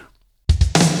Traveler.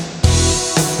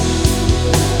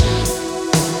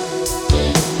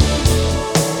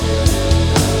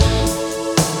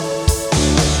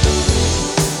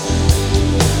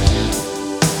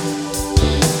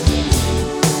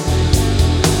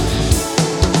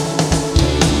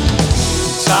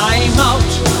 Time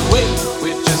out, wait,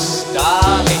 we're just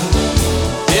starting.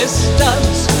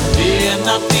 Distance, fear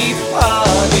not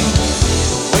departing.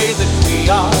 The way that we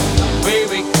are, the way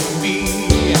we can be.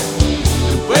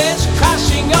 The waves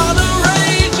crashing on a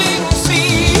raging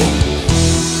sea.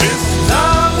 This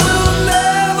time will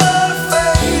never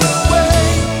fade away.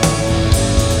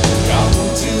 Come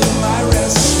to my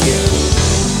rescue.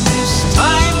 This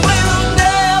time will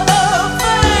never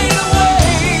fade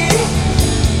away.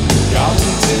 Come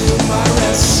to my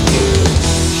rescue.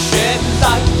 Shed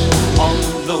light on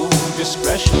low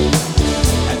discretion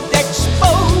and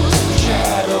expose the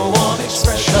shadow on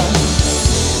expression.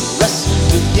 Wrestle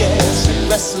with yes and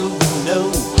wrestle with no,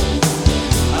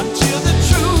 until the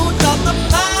truth of the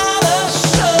matter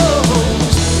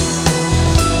shows.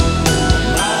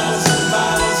 Miles and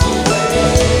miles away,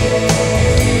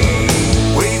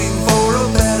 waiting for a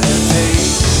better day.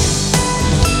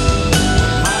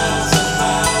 Miles and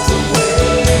miles away,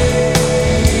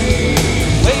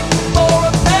 waiting for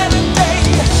a better day.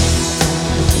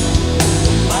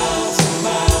 Miles and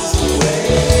miles away,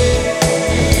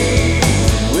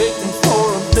 waiting for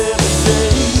a better day.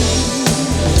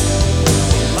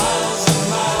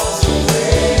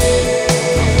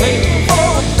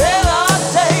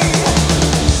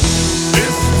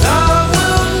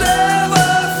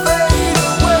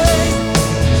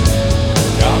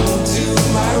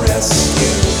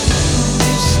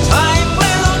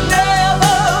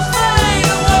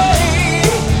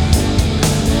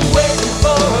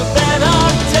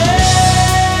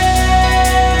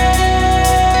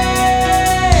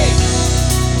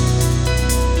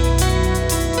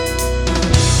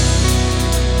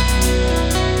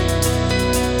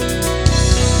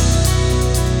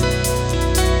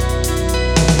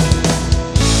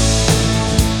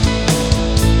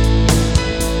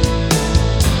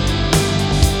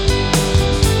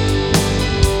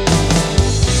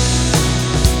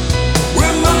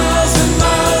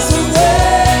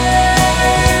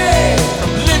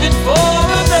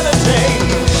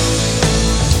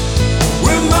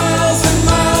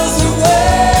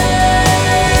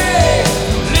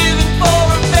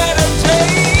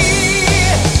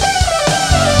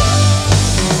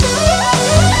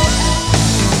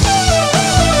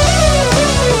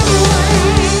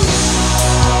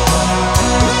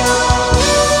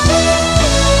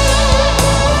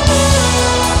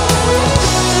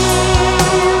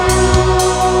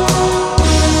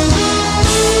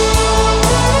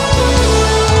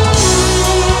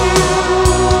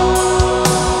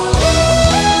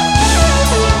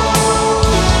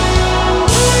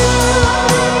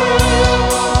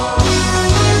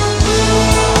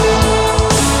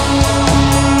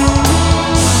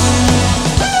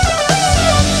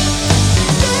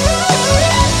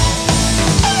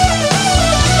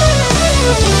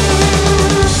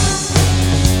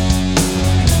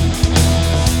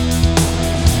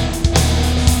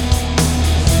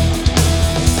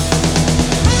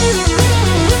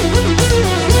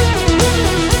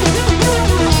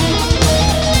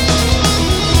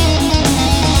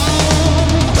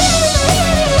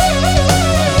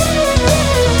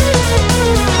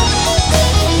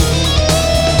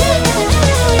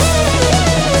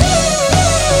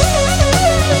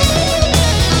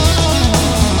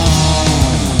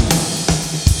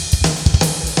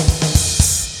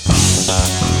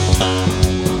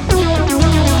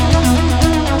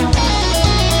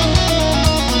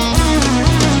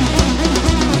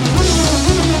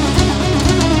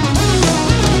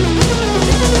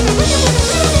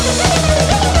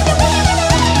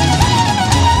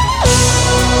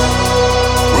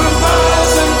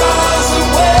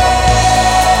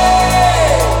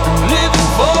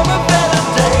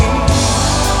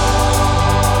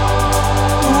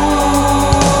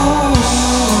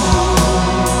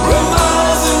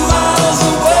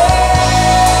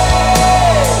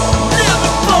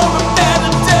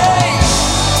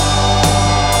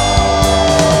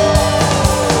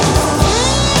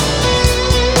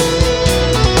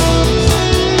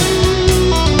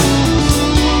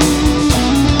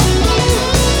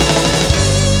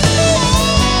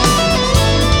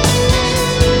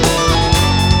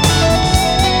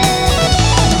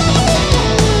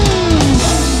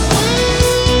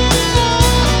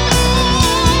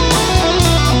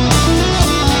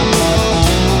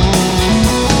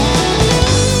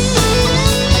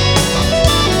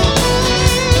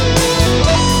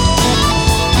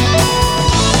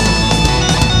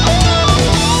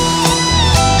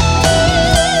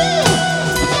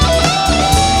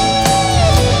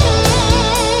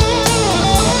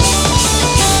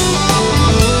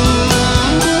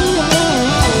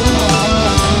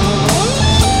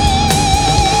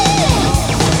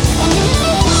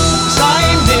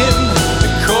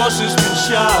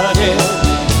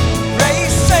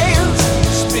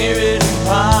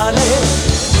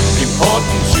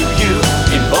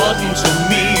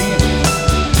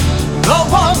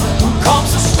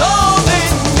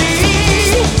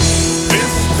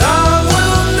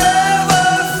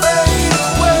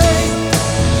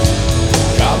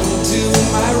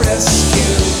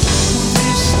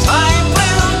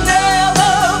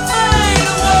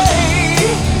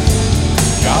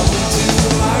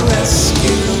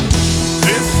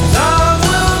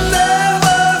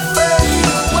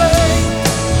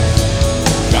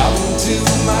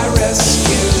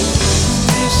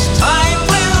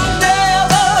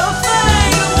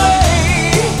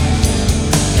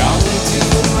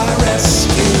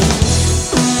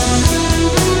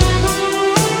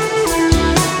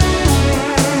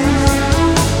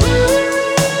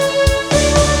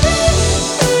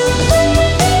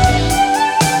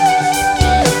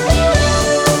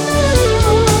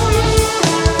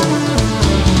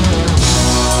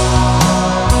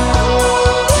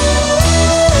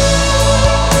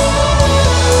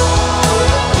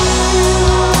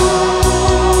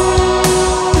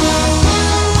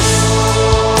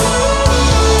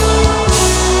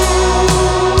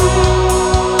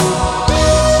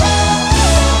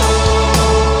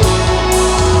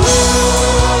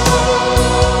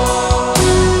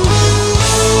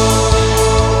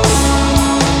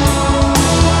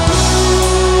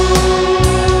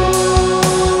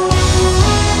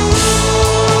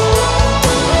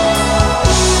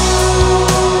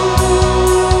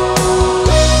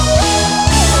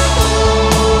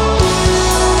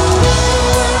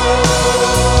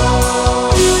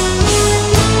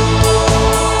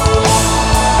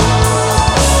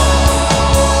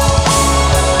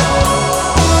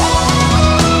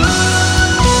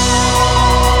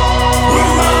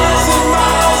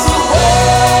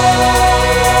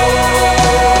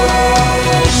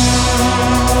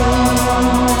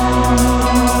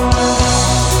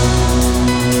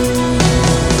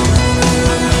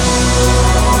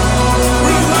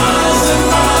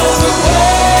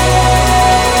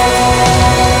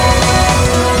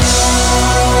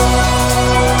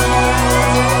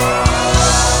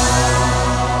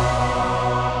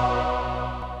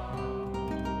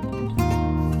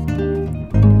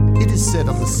 said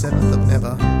on the 7th of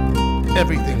never,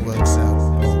 everything works out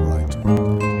alright.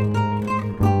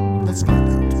 Let's find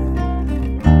out.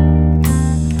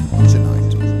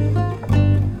 Tonight.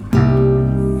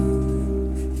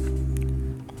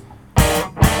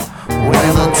 When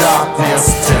the darkness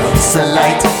turns to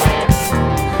light,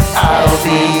 I'll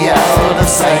be out of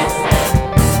sight,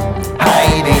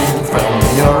 hiding from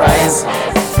your eyes.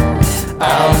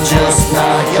 I'm just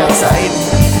not your type,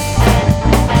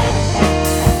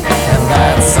 and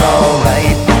that's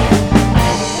alright.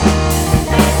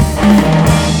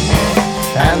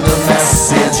 And the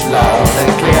message loud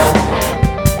and clear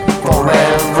for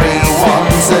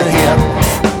everyone to hear: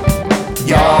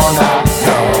 you're not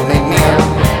coming near.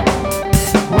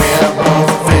 We're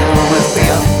both filled with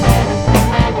fear,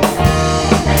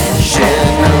 shed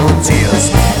no tears.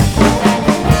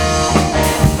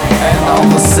 And on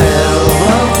the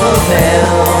 7th of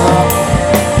hell,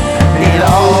 it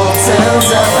all turns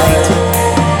out right.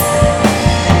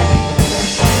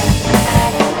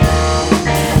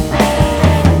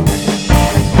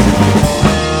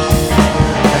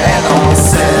 And on the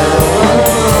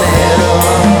 7th of hell,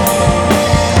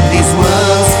 these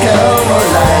words come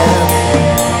alive.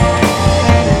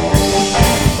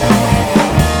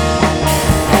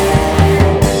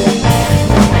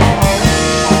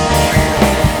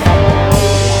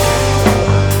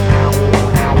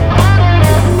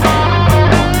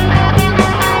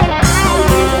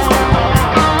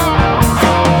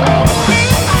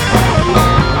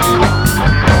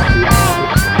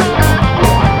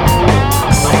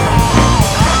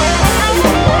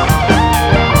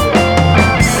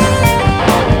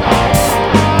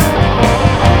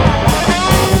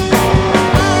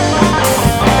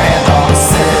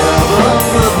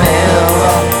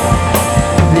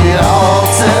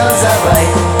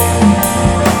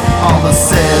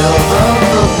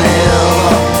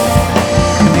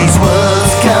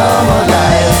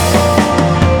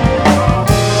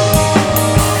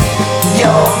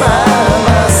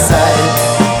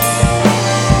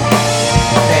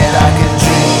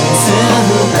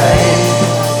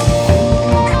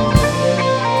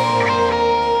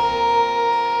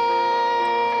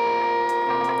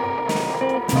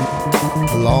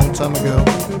 A long time ago,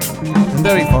 and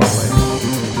very far away,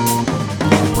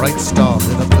 a bright star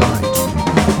lit up the night.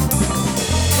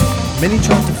 Many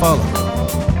tried to follow,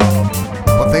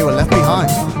 but they were left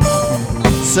behind,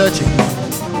 searching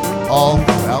all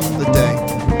throughout the day.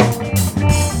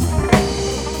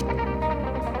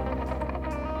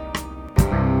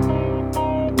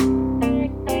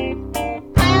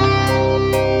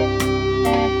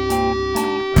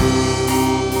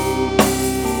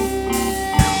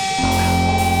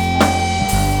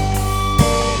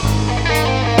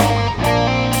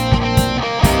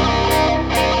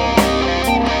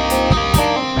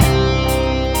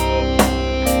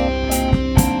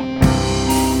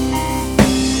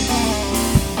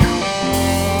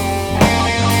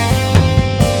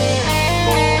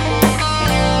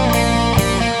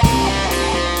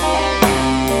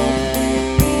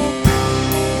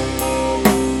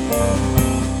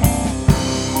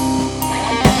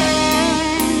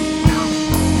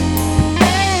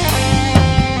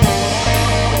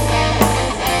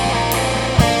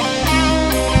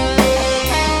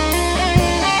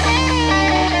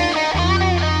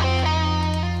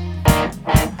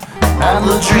 And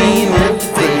the dream, it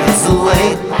fades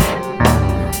away.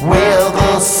 We're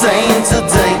the same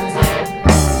today.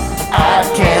 I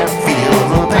can't feel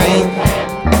the pain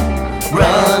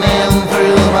running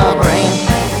through my brain.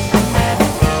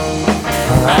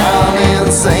 I'm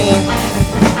insane.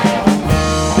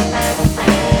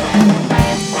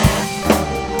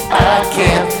 I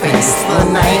can't face the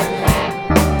night.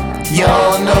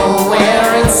 You're nowhere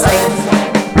in sight.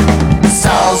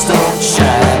 Stars don't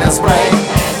shine as bright,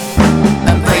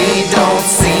 they don't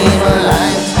seem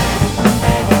alive.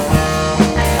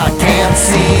 I can't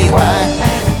see why.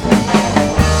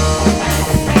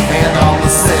 And on the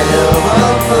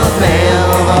 7th of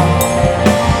hell,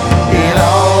 it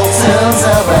all turns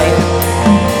out right.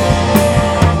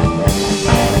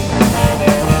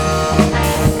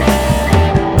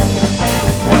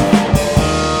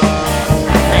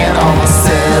 And on the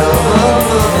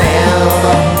 7th of hell,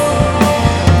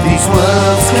 these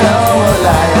words come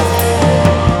alive.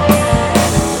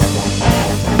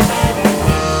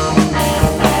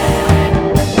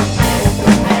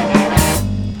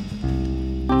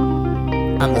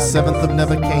 And the 7th of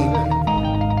never came,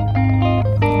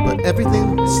 but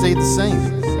everything stayed the same.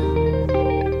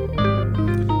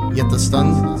 Yet the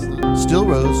sun still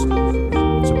rose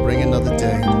to bring another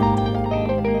day.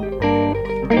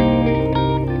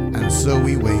 And so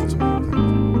we wait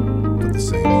for the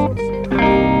same.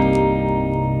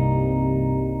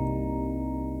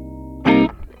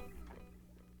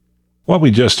 What we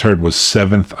just heard was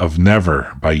Seventh of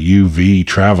Never by UV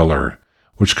Traveler,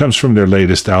 which comes from their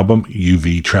latest album,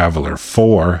 UV Traveler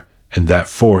 4, and that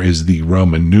 4 is the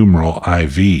Roman numeral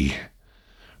IV.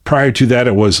 Prior to that,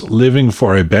 it was Living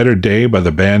for a Better Day by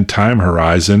the band Time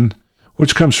Horizon,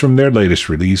 which comes from their latest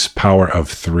release, Power of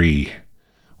 3.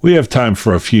 We have time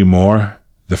for a few more,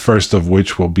 the first of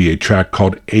which will be a track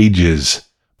called Ages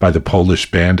by the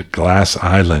Polish band Glass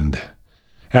Island.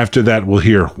 After that, we'll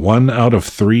hear 1 Out of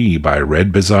 3 by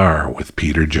Red Bazaar with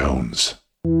Peter Jones.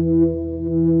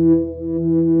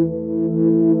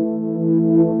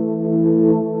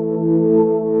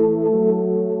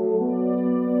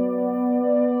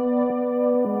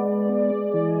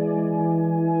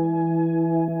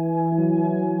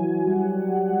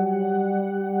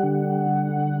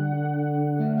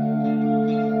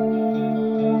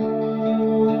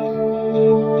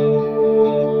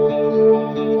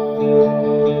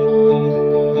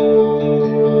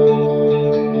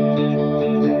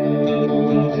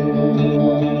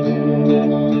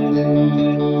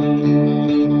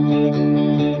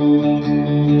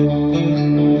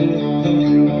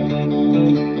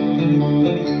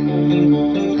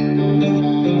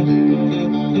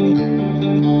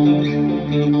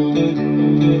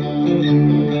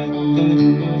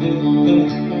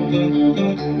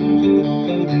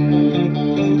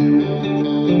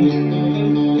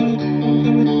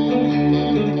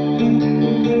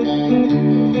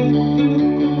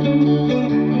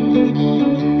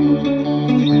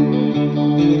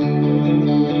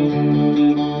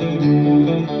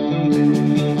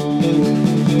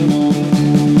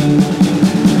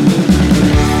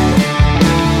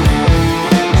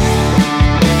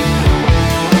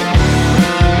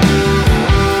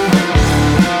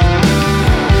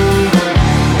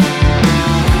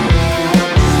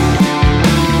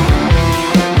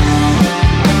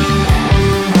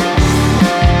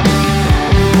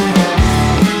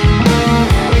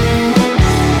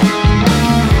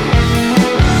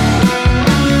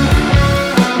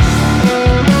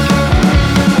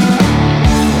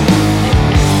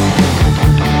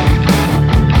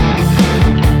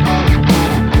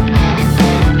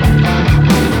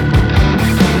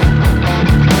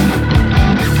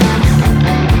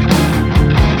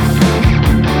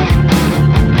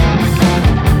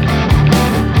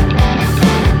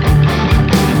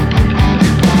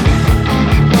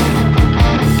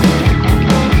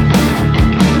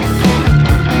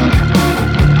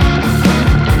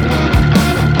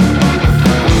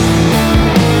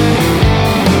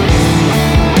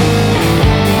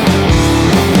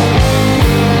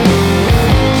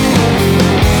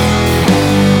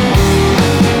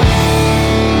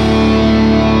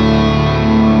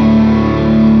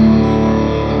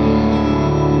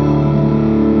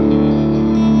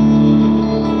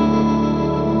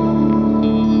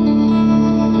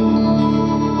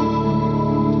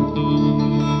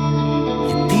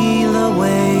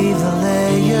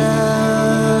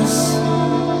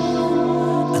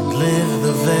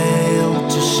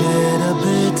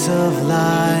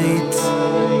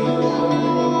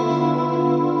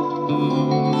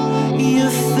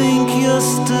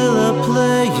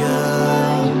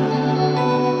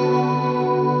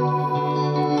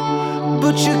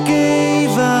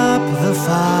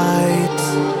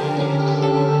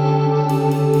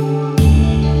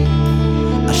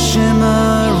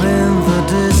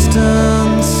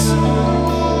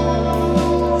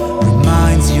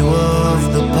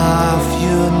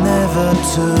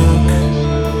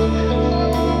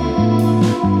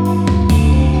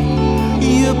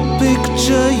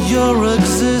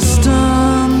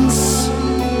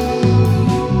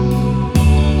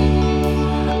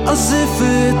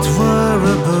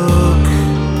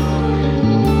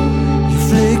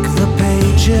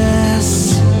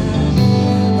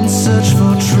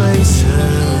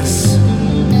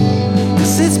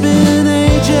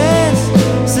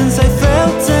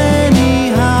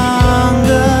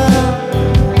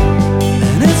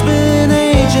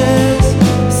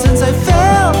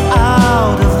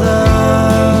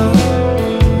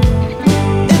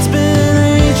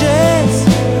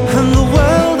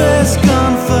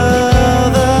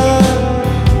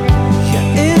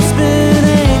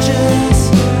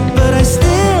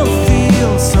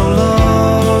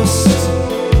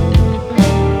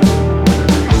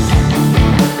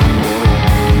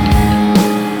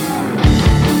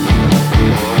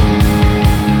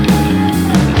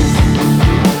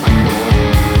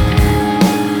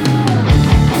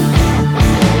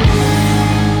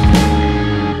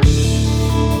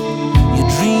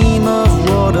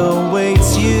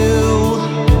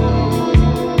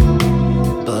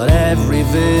 Every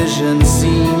vision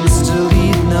seems to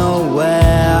lead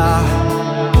nowhere.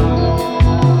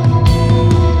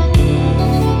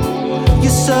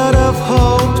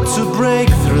 to break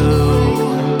through,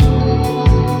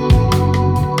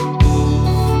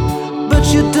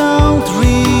 but you don't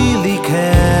really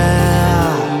care.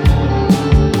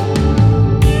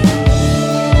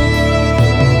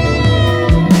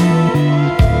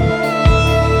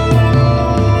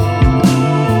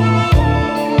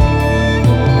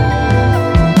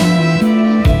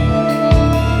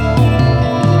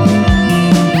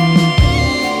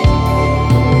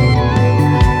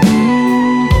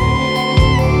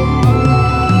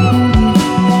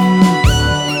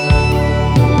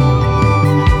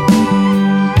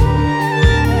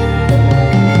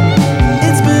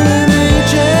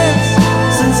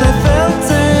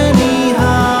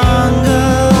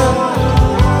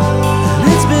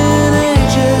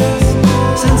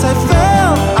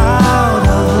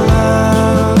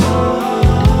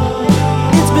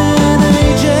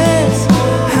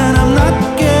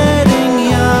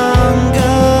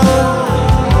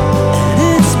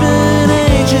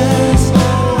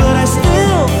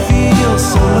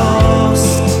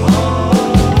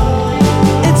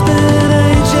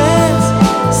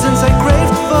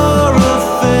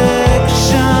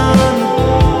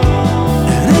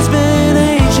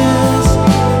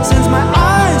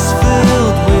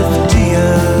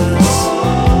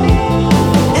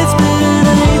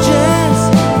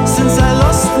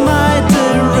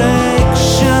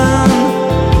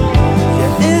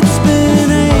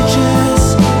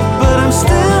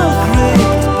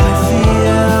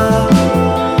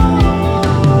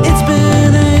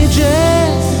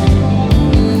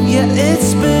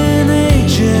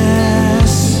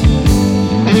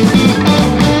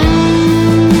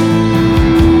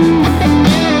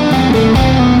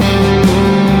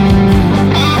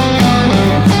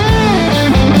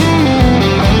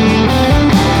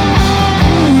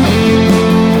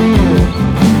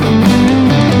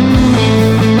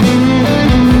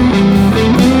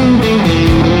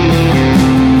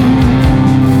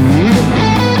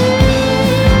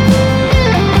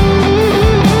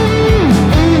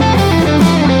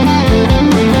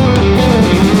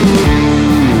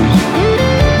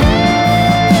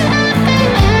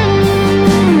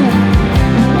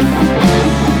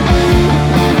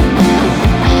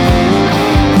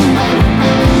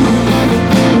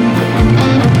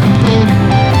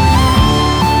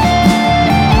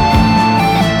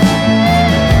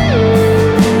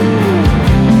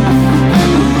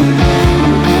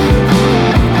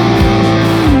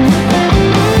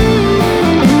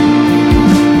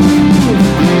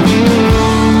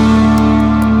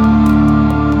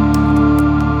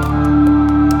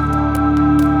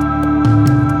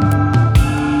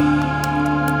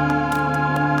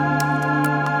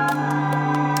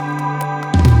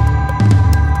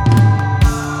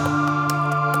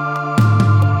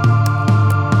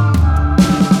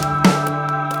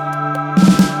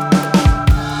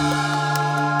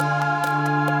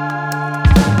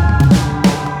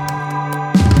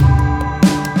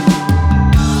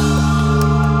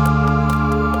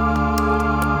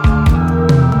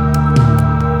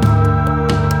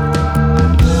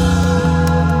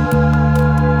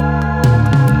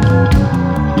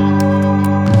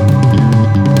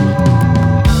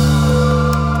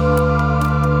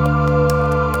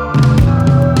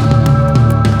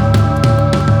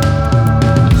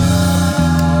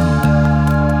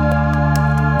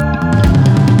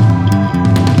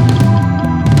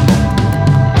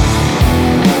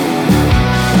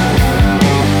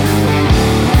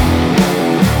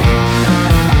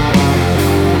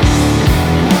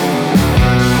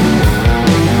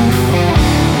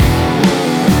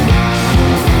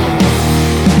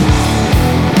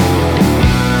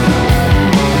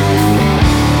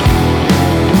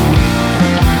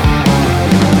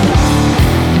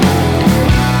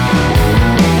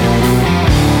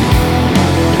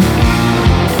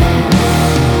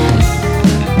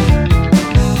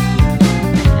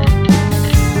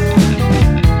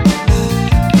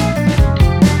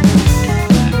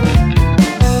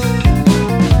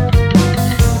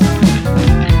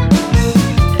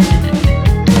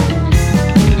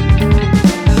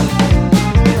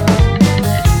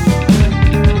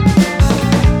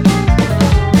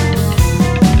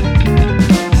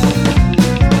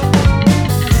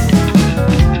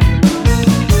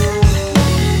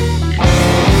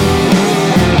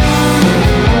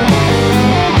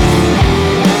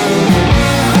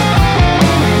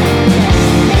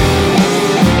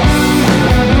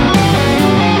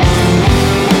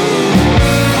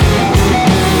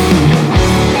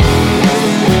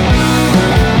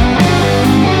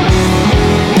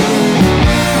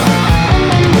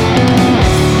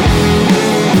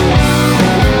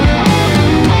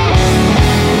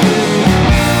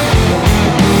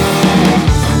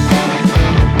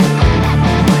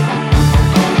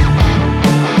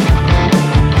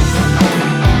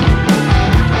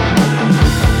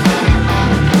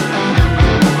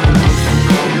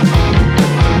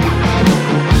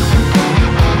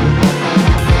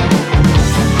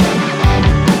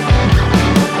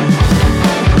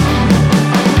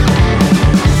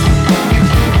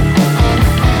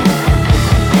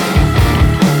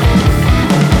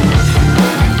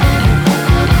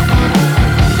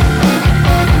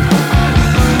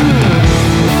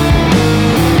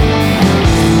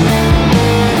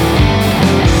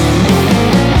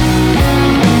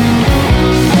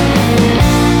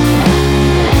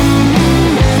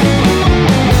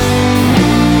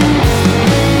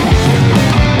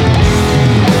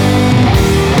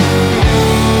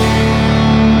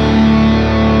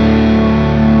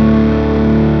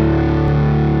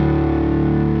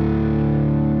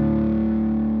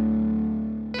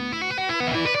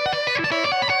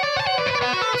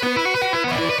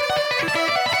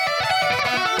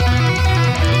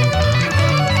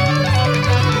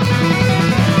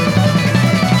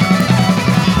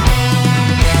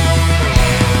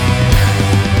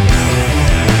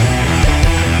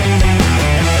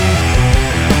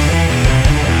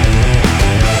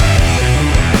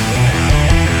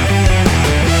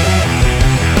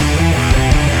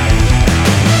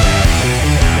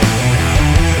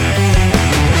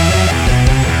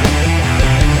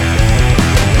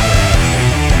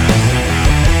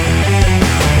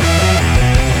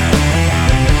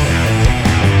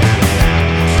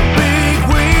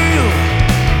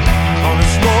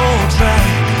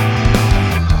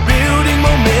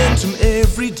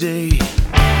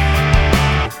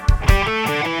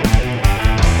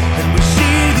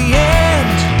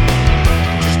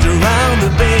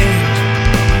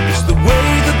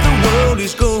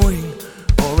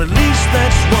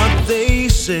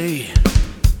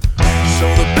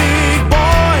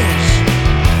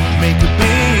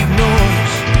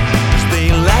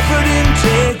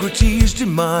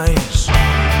 demise.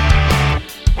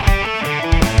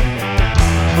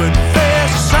 But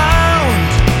there's a sound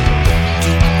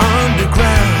deep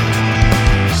underground,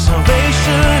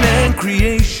 salvation and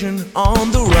creation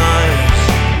on the rise.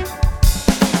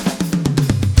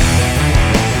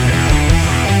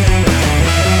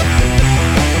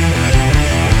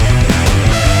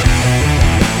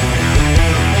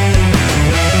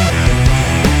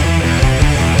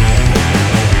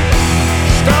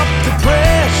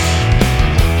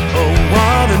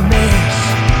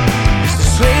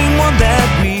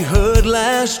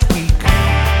 Last week,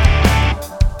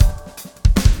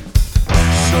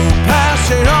 so pass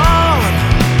it on,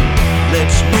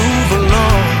 let's move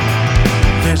along.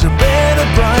 There's a better,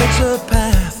 brighter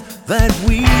path that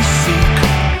we seek.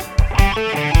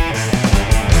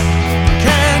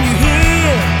 Can you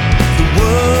hear the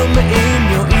worm in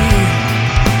your ear,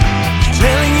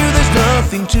 telling you there's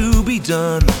nothing to be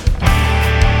done?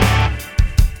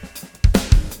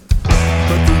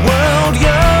 But the world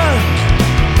yearns,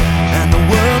 and the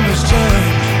world has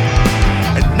turned,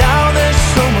 and now there's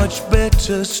so much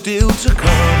better still to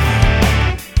come.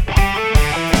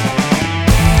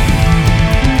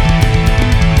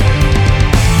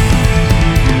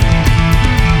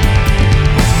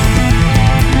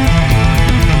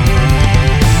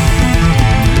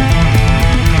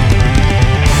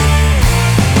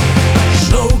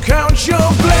 So count your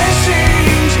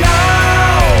blessings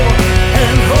now,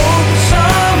 and hope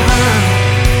somehow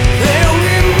they'll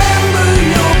remember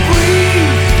your brief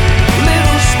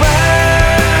little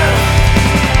spell.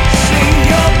 Sing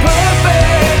your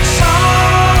perfect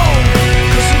song,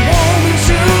 'cause it won't be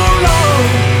too long.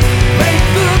 Make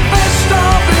the best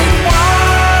of it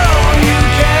while you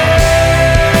can.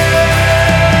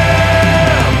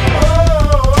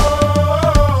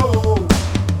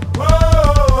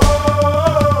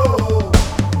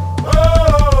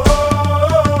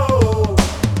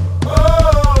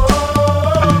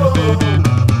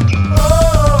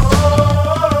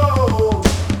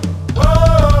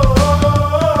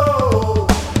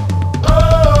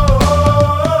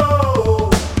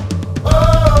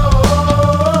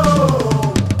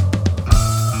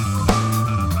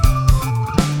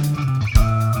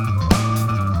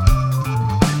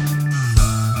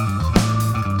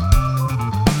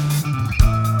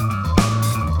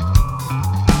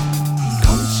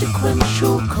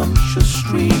 Consequential, conscious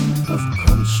stream of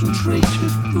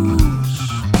concentrated ooze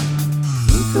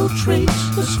infiltrates,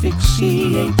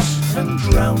 asphyxiates, and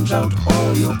drowns out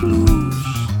all your blues.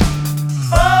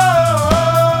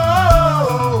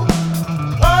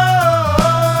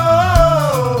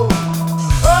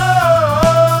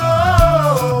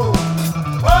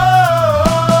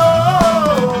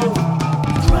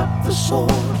 Drop the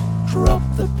sword, drop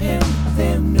the pen,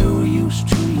 they're no use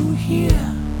to you here.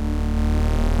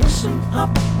 Listen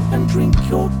up and drink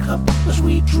your cup as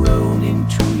we drone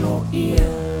into your ear.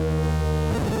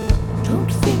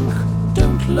 Don't think,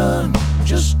 don't learn,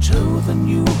 just toe the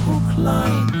new hook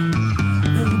line.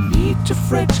 No need to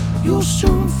fret, you'll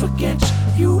soon forget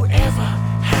you ever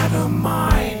had a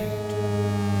mind.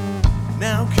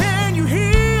 Now can you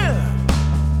hear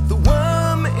the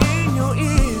worm in your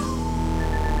ear,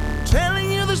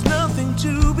 telling you there's nothing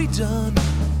to be done?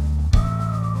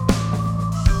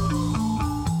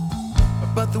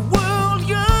 But the world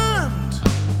yearned,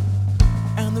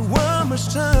 and the worm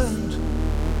has turned.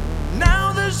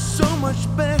 Now there's so much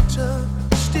better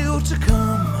still to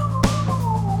come.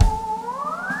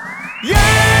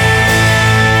 Yeah!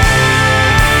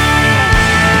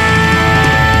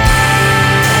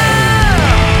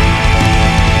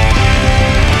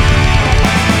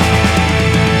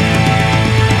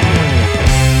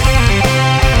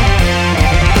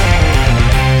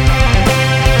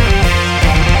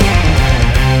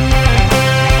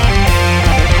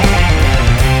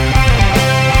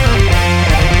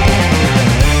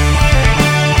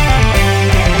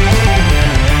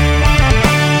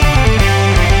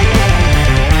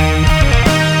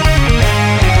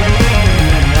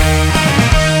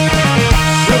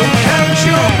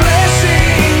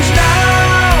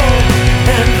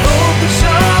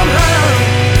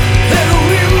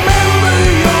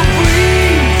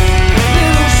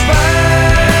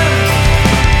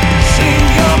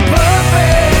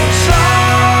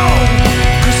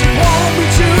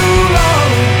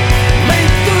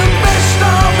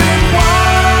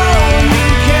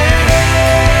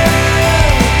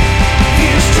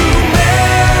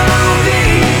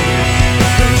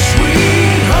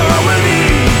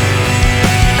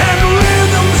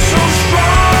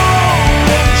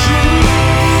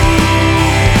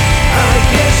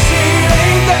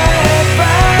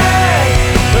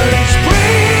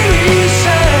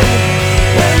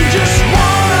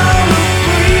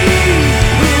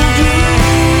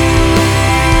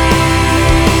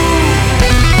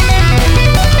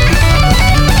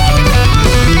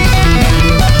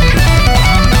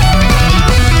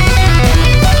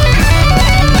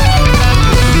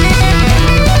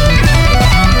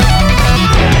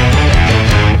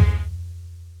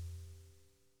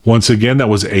 Once again, that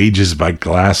was Ages by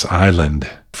Glass Island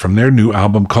from their new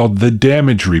album called The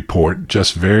Damage Report,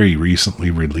 just very recently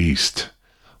released.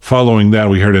 Following that,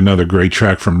 we heard another great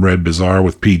track from Red Bazaar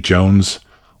with Pete Jones,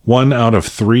 1 Out of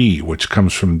 3, which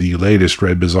comes from the latest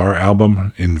Red Bazaar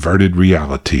album, Inverted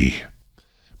Reality.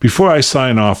 Before I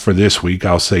sign off for this week,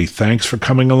 I'll say thanks for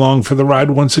coming along for the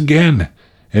ride once again,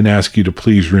 and ask you to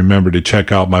please remember to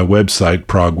check out my website,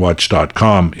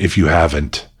 progwatch.com, if you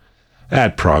haven't.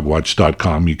 At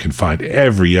progwatch.com, you can find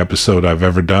every episode I've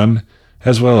ever done,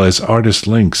 as well as artist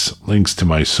links, links to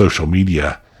my social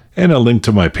media, and a link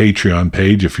to my Patreon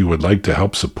page if you would like to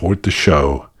help support the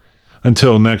show.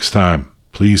 Until next time,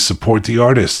 please support the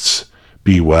artists.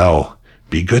 Be well,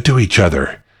 be good to each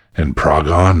other, and prog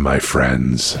on, my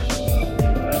friends.